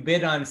you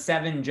bid on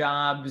 7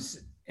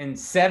 jobs and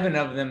 7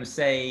 of them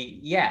say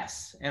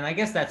yes. And I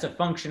guess that's a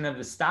function of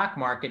the stock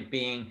market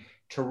being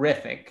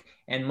terrific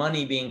and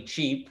money being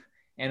cheap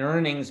and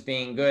earnings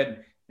being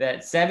good,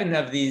 that 7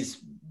 of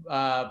these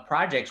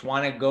projects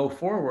want to go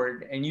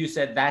forward. And you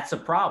said that's a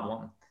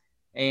problem.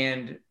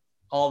 And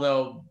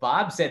although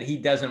Bob said he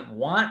doesn't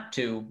want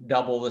to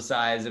double the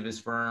size of his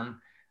firm,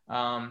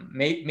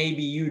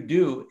 maybe you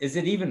do. Is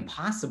it even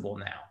possible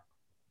now?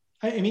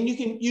 I mean,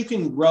 you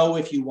can grow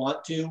if you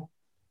want to.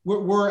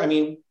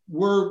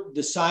 We're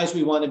the size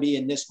we want to be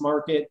in this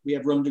market. We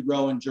have room to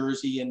grow in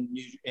Jersey and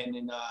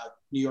in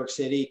New York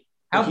City.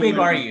 How big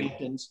are you?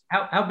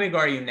 How big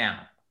are you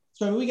now?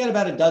 So we got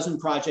about a dozen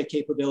project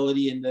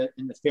capability in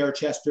the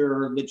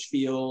Fairchester,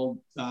 Litchfield,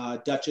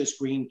 Dutchess,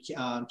 Greene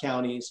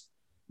counties.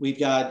 We've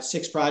got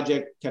 6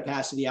 project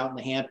capacity out in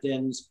the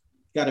Hamptons.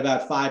 Got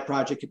about 5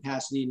 project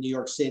capacity in New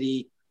York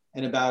City,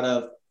 and about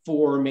a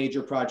 4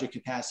 major project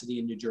capacity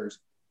in New Jersey.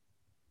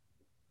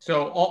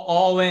 So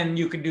all in,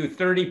 you could do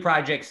 30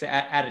 projects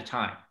at a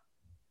time.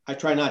 I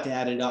try not to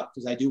add it up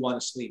because I do want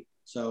to sleep.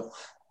 So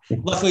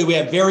luckily we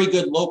have very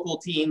good local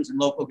teams and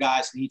local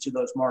guys in each of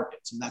those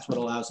markets. And that's what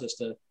allows us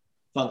to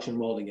function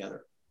well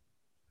together.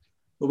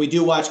 But we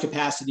do watch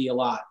capacity a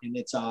lot. And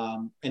it's,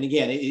 and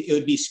again, it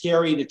would be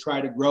scary to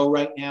try to grow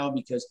right now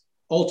because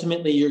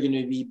ultimately you're going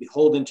to be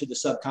beholden to the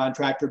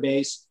subcontractor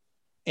base,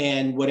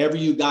 and whatever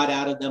you got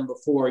out of them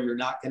before, you're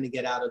not going to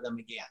get out of them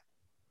again.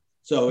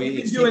 So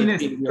you've been doing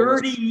this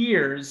 30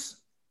 years,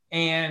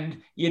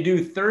 and you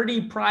do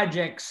 30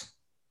 projects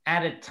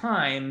at a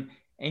time.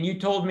 And you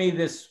told me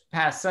this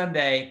past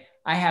Sunday,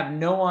 I have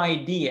no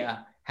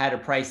idea how to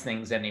price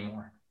things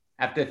anymore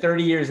after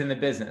 30 years in the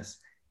business.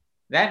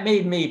 That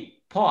made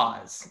me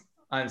pause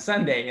on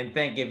Sunday and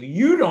think, if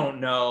you don't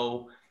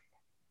know,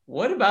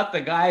 what about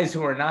the guys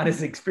who are not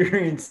as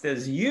experienced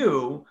as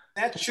you?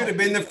 That should have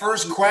been the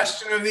first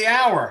question of the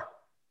hour,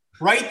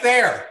 right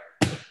there.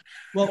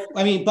 Well,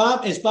 I mean,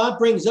 as Bob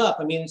brings up,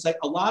 I mean, it's like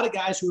a lot of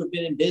guys who have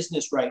been in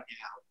business right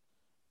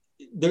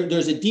now.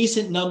 There's a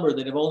decent number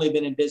that have only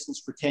been in business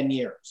for 10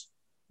 years.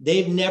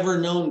 They've never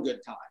known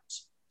good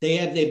times.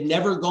 They've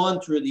never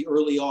gone through the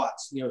early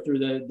aughts, through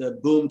the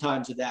boom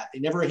times of that. They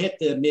never hit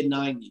the mid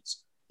 90s.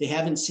 They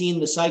haven't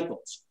seen the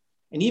cycles.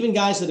 And even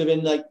guys that have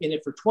been in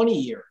it for 20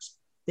 years,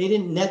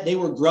 they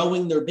were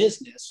growing their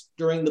business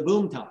during the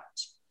boom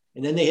times.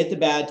 And then they hit the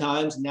bad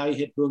times, and now you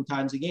hit boom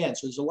times again.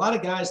 So there's a lot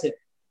of guys that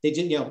they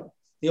did,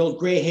 the old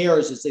gray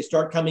hairs as they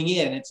start coming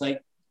in. It's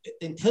like,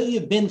 until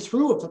you've been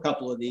through a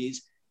couple of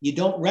these, you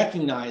don't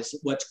recognize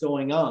what's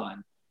going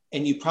on,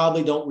 and you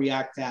probably don't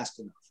react fast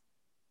enough.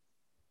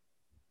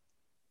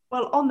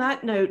 Well, on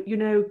that note,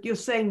 you're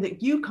saying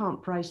that you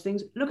can't price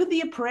things. Look at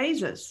the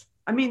appraisers.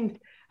 I mean,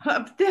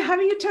 they're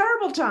having a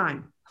terrible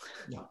time.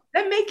 Yeah.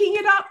 They're making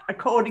it up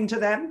according to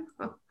them.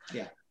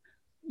 Yeah.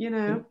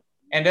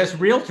 And as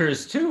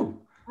realtors too.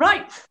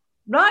 Right.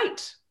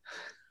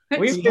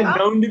 We've been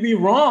known to be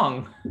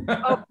wrong.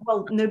 Oh,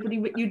 well,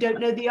 you don't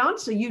know the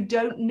answer. You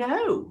don't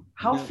know.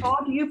 How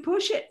far do you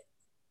push it?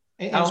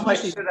 How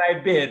much should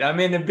I bid?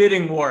 I'm in a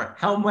bidding war.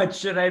 How much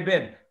should I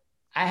bid?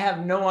 I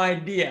have no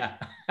idea.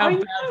 How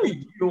badly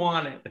do you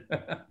want it?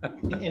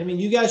 And I mean,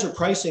 you guys are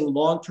pricing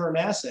long-term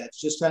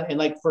assets and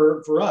like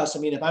for us, I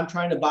mean, if I'm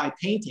trying to buy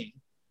painting,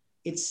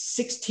 it's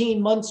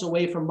 16 months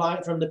away from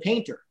the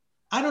painter.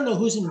 I don't know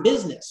who's in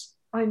business.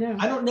 I know.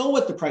 I don't know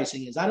what the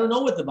pricing is. I don't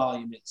know what the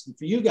volume is. And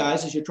for you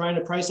guys, as you're trying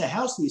to price a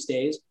house these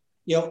days,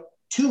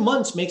 2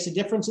 months makes a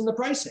difference in the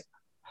pricing.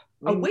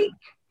 A week.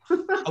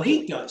 A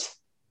week does.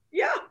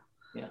 Yeah.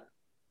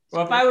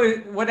 Well,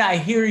 what I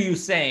hear you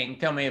saying,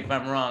 tell me if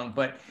I'm wrong,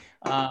 but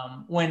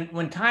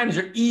when times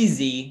are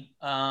easy,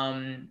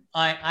 I'm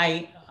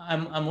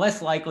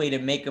less likely to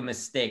make a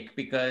mistake,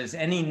 because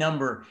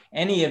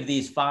any of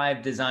these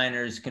 5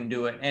 designers can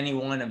do it. Any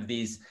one of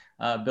these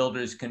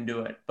builders can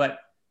do it. But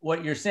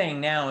what you're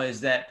saying now is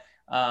that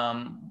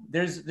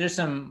there's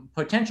some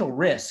potential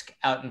risk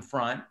out in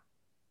front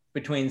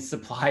between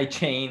supply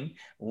chain,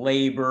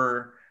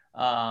 labor,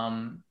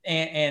 and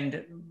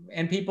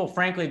people,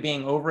 frankly,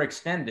 being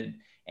overextended.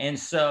 And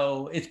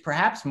so it's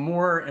perhaps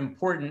more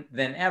important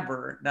than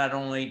ever, not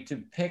only to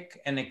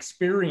pick an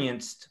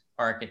experienced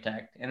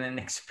architect and an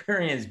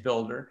experienced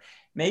builder,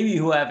 maybe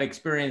who have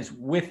experience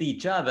with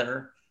each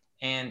other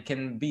and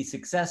can be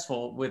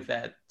successful with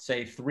that,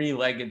 say,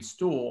 3-legged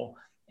stool,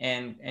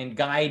 and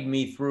guide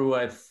me through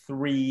a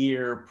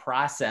 3-year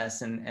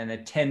process and a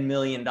 $10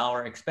 million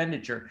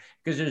expenditure,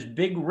 because there's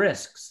big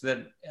risks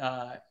that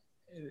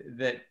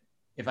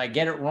if I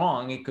get it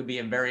wrong, it could be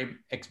a very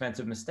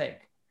expensive mistake.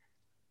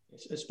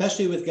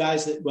 Especially with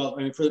guys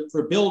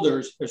for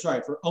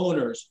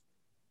owners,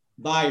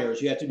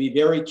 buyers, you have to be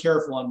very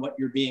careful on what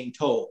you're being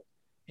told,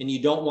 and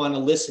you don't want to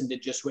listen to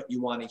just what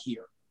you want to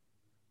hear,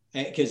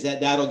 because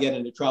that'll get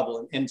into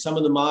trouble. And some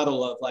of the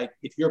model of, like,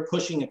 if you're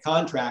pushing a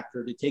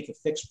contractor to take a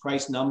fixed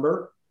price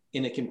number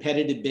in a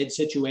competitive bid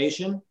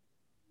situation,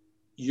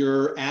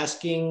 you're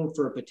asking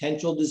for a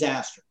potential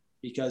disaster,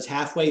 because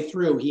halfway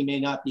through he may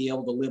not be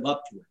able to live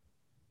up to it.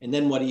 And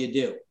then what do you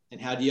do?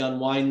 And how do you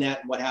unwind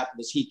that? And what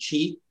happens? Does he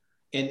cheat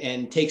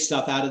and take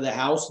stuff out of the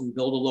house and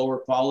build a lower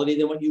quality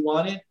than what you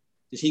wanted?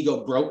 Does he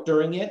go broke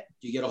during it?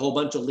 Do you get a whole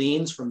bunch of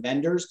liens from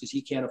vendors because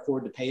he can't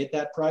afford to pay at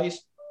that price?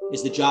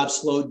 Is the job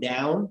slowed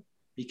down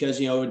because,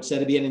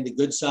 instead of getting the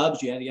good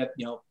subs, you had to get,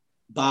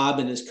 Bob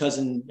and his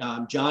cousin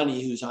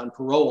Johnny, who's on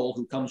parole,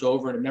 who comes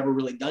over and have never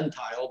really done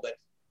tile, but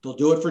they'll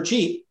do it for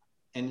cheap.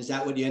 And is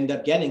that what you end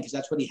up getting? Because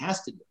that's what he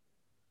has to do.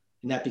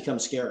 And that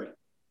becomes scary.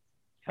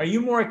 Are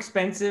you more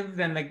expensive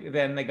than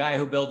the guy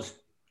who builds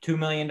 $2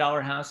 million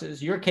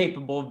houses? You're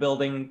capable of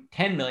building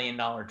 $10 million,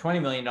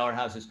 $20 million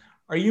houses.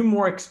 Are you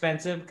more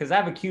expensive? Because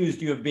I've accused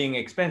you of being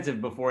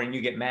expensive before and you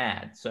get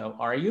mad. So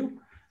are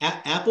you?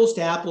 Apples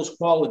to apples,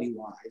 quality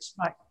wise,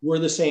 right, we're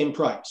the same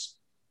price.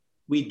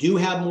 We do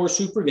have more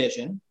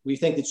supervision. We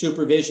think that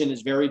supervision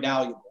is very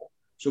valuable,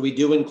 so we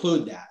do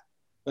include that.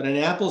 But an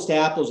apples to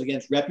apples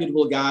against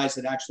reputable guys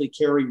that actually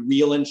carry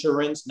real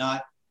insurance,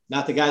 not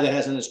the guy that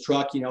has in his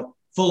truck,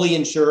 fully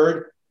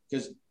insured,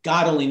 because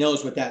God only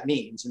knows what that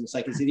means. And it's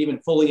like, is it even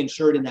fully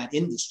insured in that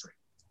industry?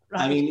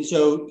 Right. I mean,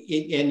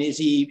 and is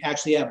he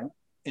actually have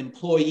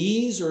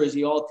employees, or is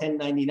he all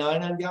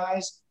 1099 on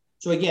guys?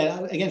 So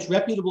again, against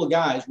reputable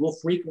guys, we'll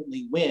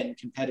frequently win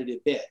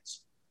competitive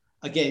bids.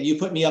 Again, you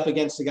put me up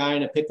against a guy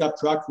in a pickup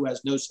truck who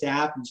has no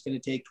staff and it's going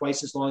to take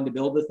twice as long to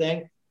build the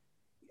thing.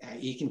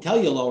 He can tell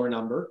you a lower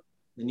number,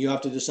 and you have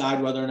to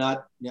decide whether or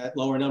not that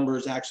lower number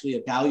is actually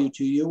a value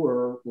to you,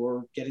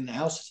 or getting the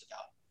house is a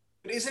value.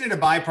 But isn't it a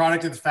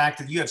byproduct of the fact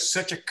that you have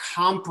such a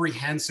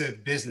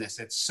comprehensive business?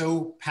 It's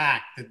so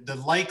packed that the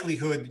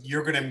likelihood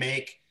you're going to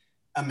make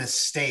a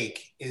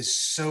mistake is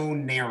so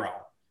narrow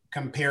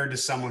compared to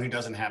someone who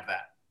doesn't have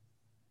that.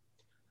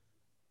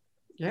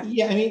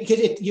 Yeah, I mean,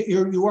 because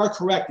you are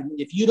correct.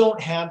 If you don't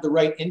have the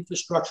right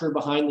infrastructure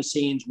behind the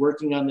scenes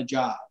working on the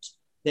jobs,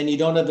 then you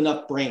don't have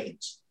enough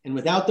brains. And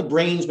without the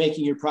brains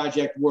making your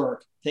project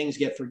work, things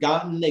get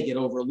forgotten, they get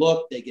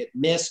overlooked, they get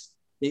missed.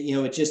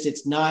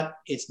 It's not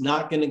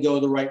going to go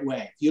the right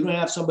way. If you don't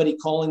have somebody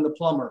calling the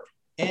plumber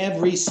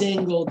every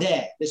single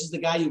day, this is the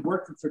guy you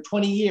worked with for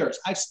 20 years,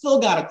 I've still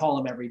got to call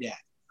him every day.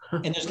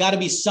 And there's got to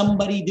be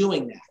somebody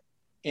doing that.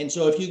 And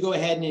so if you go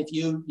ahead and if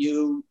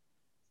you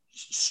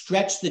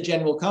stretch the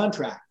general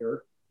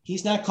contractor,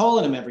 he's not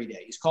calling him every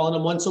day. He's calling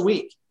him once a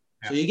week.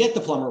 Yeah. So you get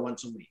the plumber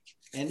once a week.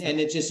 And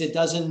it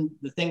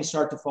doesn't, the things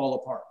start to fall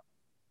apart.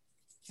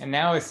 And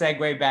now a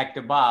segue back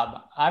to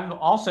Bob. I've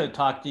also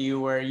talked to you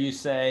where you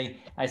say,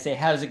 I say,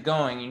 how's it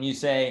going? And you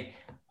say,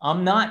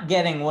 I'm not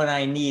getting what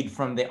I need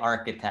from the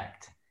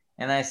architect.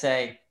 And I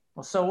say,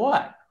 well, so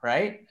what,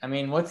 right? I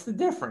mean, what's the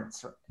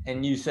difference?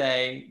 And you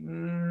say,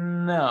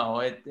 no,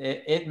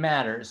 it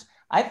matters.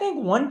 I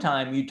think one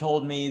time you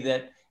told me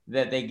that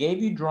they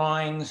gave you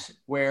drawings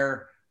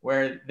where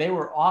they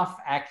were off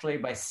actually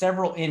by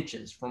several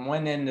inches from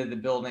one end of the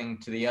building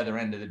to the other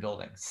end of the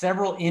building,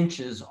 several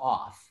inches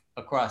off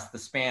across the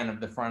span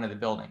of the front of the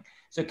building.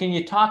 So can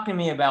you talk to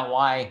me about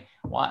why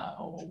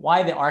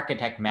the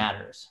architect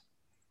matters?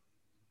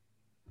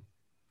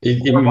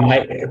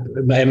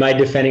 Am I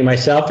defending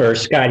myself, or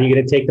Scott, you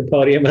going to take the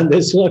podium on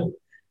this one?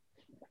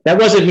 That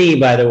wasn't me,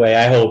 by the way.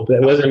 I hope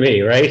that wasn't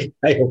me, right?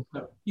 I hope.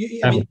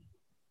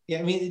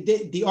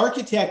 The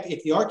architect,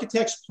 if the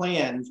architect's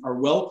plans are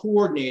well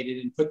coordinated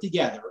and put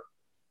together,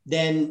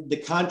 then the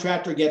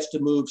contractor gets to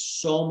move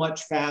so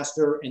much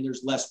faster and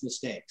there's less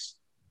mistakes.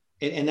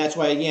 And that's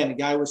why, again, the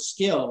guy with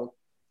skill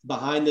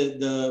behind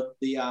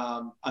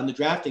on the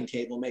drafting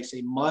table makes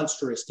a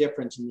monstrous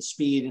difference in the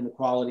speed and the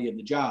quality of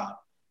the job.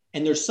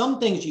 And there's some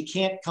things you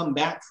can't come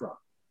back from.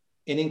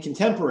 And in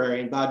contemporary,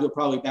 and Bob, you'll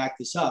probably back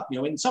this up,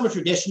 in some of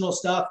traditional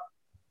stuff,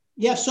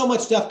 you have so much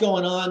stuff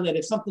going on that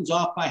if something's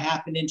off by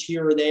half an inch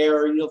here or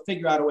there, you'll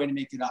figure out a way to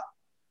make it up.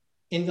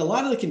 In a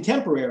lot of the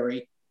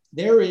contemporary,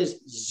 there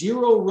is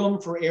zero room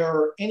for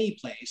error any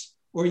place,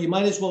 or you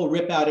might as well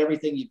rip out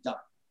everything you've done.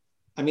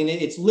 I mean,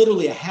 it's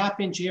literally a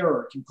half-inch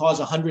error can cause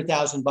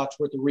 $100,000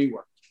 worth of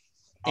rework.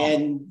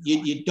 And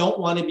you don't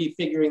want to be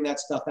figuring that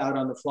stuff out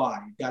on the fly.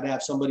 You've got to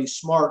have somebody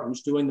smart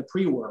who's doing the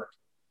pre-work.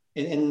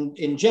 And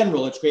in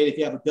general, it's great if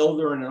you have a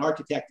builder and an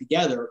architect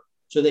together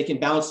so they can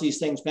bounce these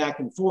things back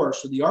and forth.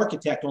 So the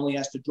architect only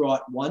has to draw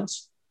it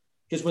once.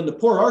 Because when the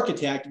poor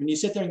architect, when you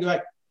sit there and go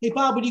like, hey,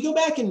 Bob, would you go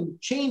back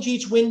and change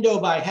each window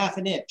by half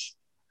an inch?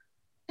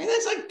 And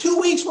that's like 2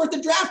 weeks worth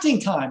of drafting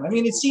time. I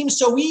mean, it seems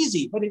so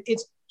easy, but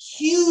it's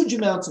huge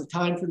amounts of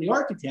time for the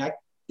architect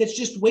that's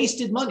just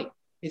wasted money.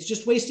 It's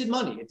just wasted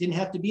money. It didn't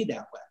have to be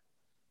that way.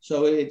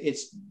 So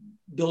it's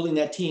building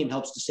that team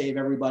helps to save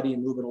everybody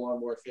and move it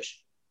along more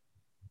efficiently.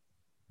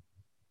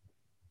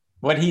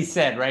 What he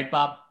said, right,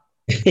 Bob?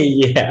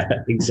 Yeah,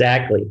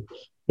 exactly.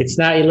 It's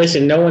not,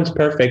 listen, no one's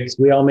perfect.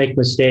 We all make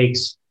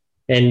mistakes,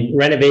 and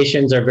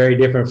renovations are very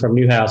different from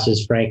new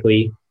houses,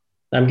 frankly.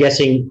 I'm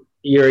guessing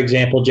your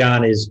example,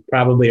 John, is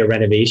probably a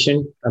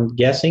renovation, I'm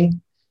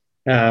guessing.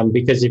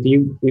 Because if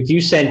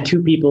you send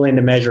two people in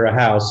to measure a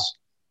house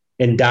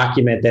and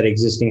document that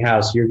existing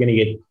house, you're going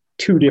to get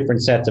two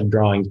different sets of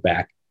drawings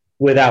back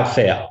without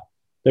fail.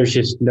 There's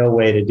just no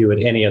way to do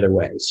it any other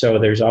way. So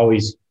there's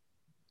always,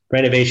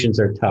 renovations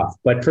are tough.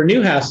 But for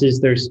new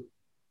houses,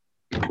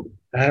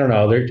 I don't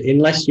know,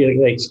 unless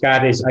you like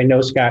Scott is, I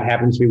know Scott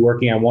happens to be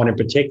working on one in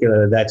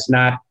particular that's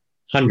not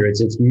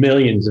hundreds, it's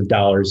millions of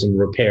dollars in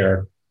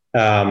repair.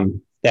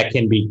 That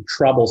can be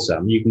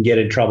troublesome. You can get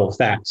in trouble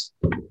fast.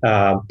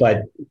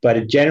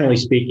 But generally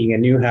speaking, a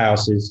new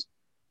house is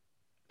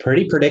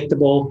pretty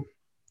predictable,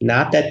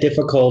 not that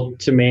difficult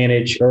to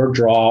manage or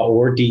draw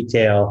or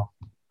detail.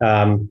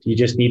 You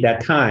just need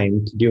that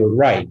time to do it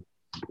right.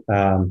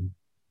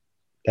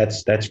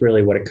 That's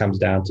really what it comes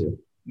down to.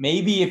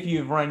 Maybe if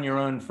you've run your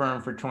own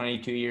firm for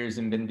 22 years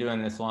and been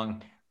doing this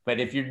long, but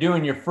if you're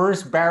doing your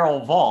first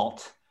barrel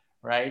vault,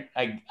 right?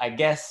 I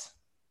guess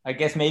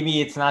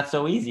maybe it's not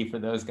so easy for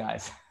those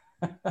guys.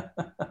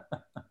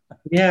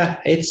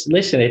 Yeah,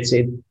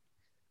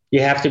 you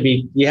have to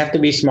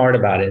be smart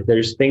about it.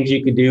 There's things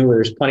you could do.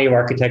 There's plenty of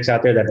architects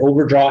out there that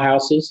overdraw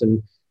houses,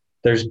 and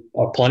there's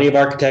plenty of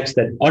architects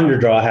that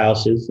underdraw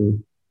houses.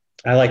 And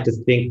I like to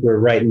think we're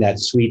right in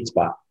that sweet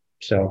spot.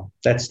 So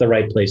that's the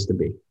right place to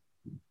be.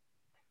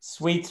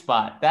 Sweet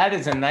spot. That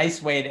is a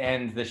nice way to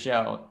end the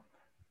show.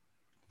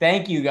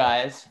 Thank you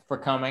guys for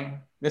coming.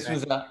 This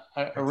was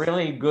a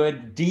really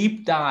good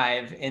deep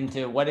dive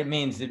into what it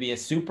means to be a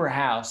super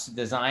house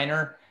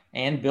designer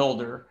and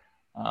builder.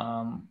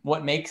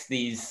 What makes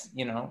these,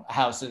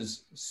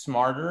 houses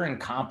smarter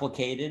and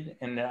complicated,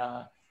 and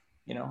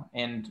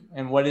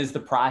and what is the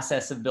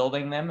process of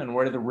building them, and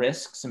what are the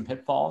risks and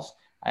pitfalls?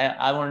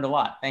 I learned a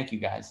lot. Thank you,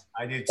 guys.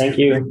 I did too. Thank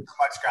you. Thank you so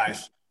much,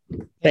 guys.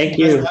 Thank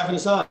you. For having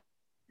us on.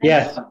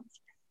 Yes.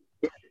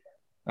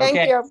 Thank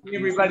Okay. you. See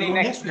everybody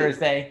next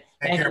Thursday.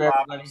 Take Thank care, you,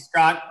 Bob. everybody.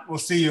 Scott, we'll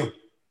see you.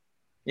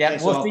 Yeah,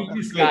 Thanks we'll all. see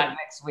you, Scott,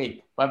 next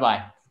week.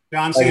 Bye-bye.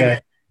 John, see you.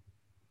 Okay.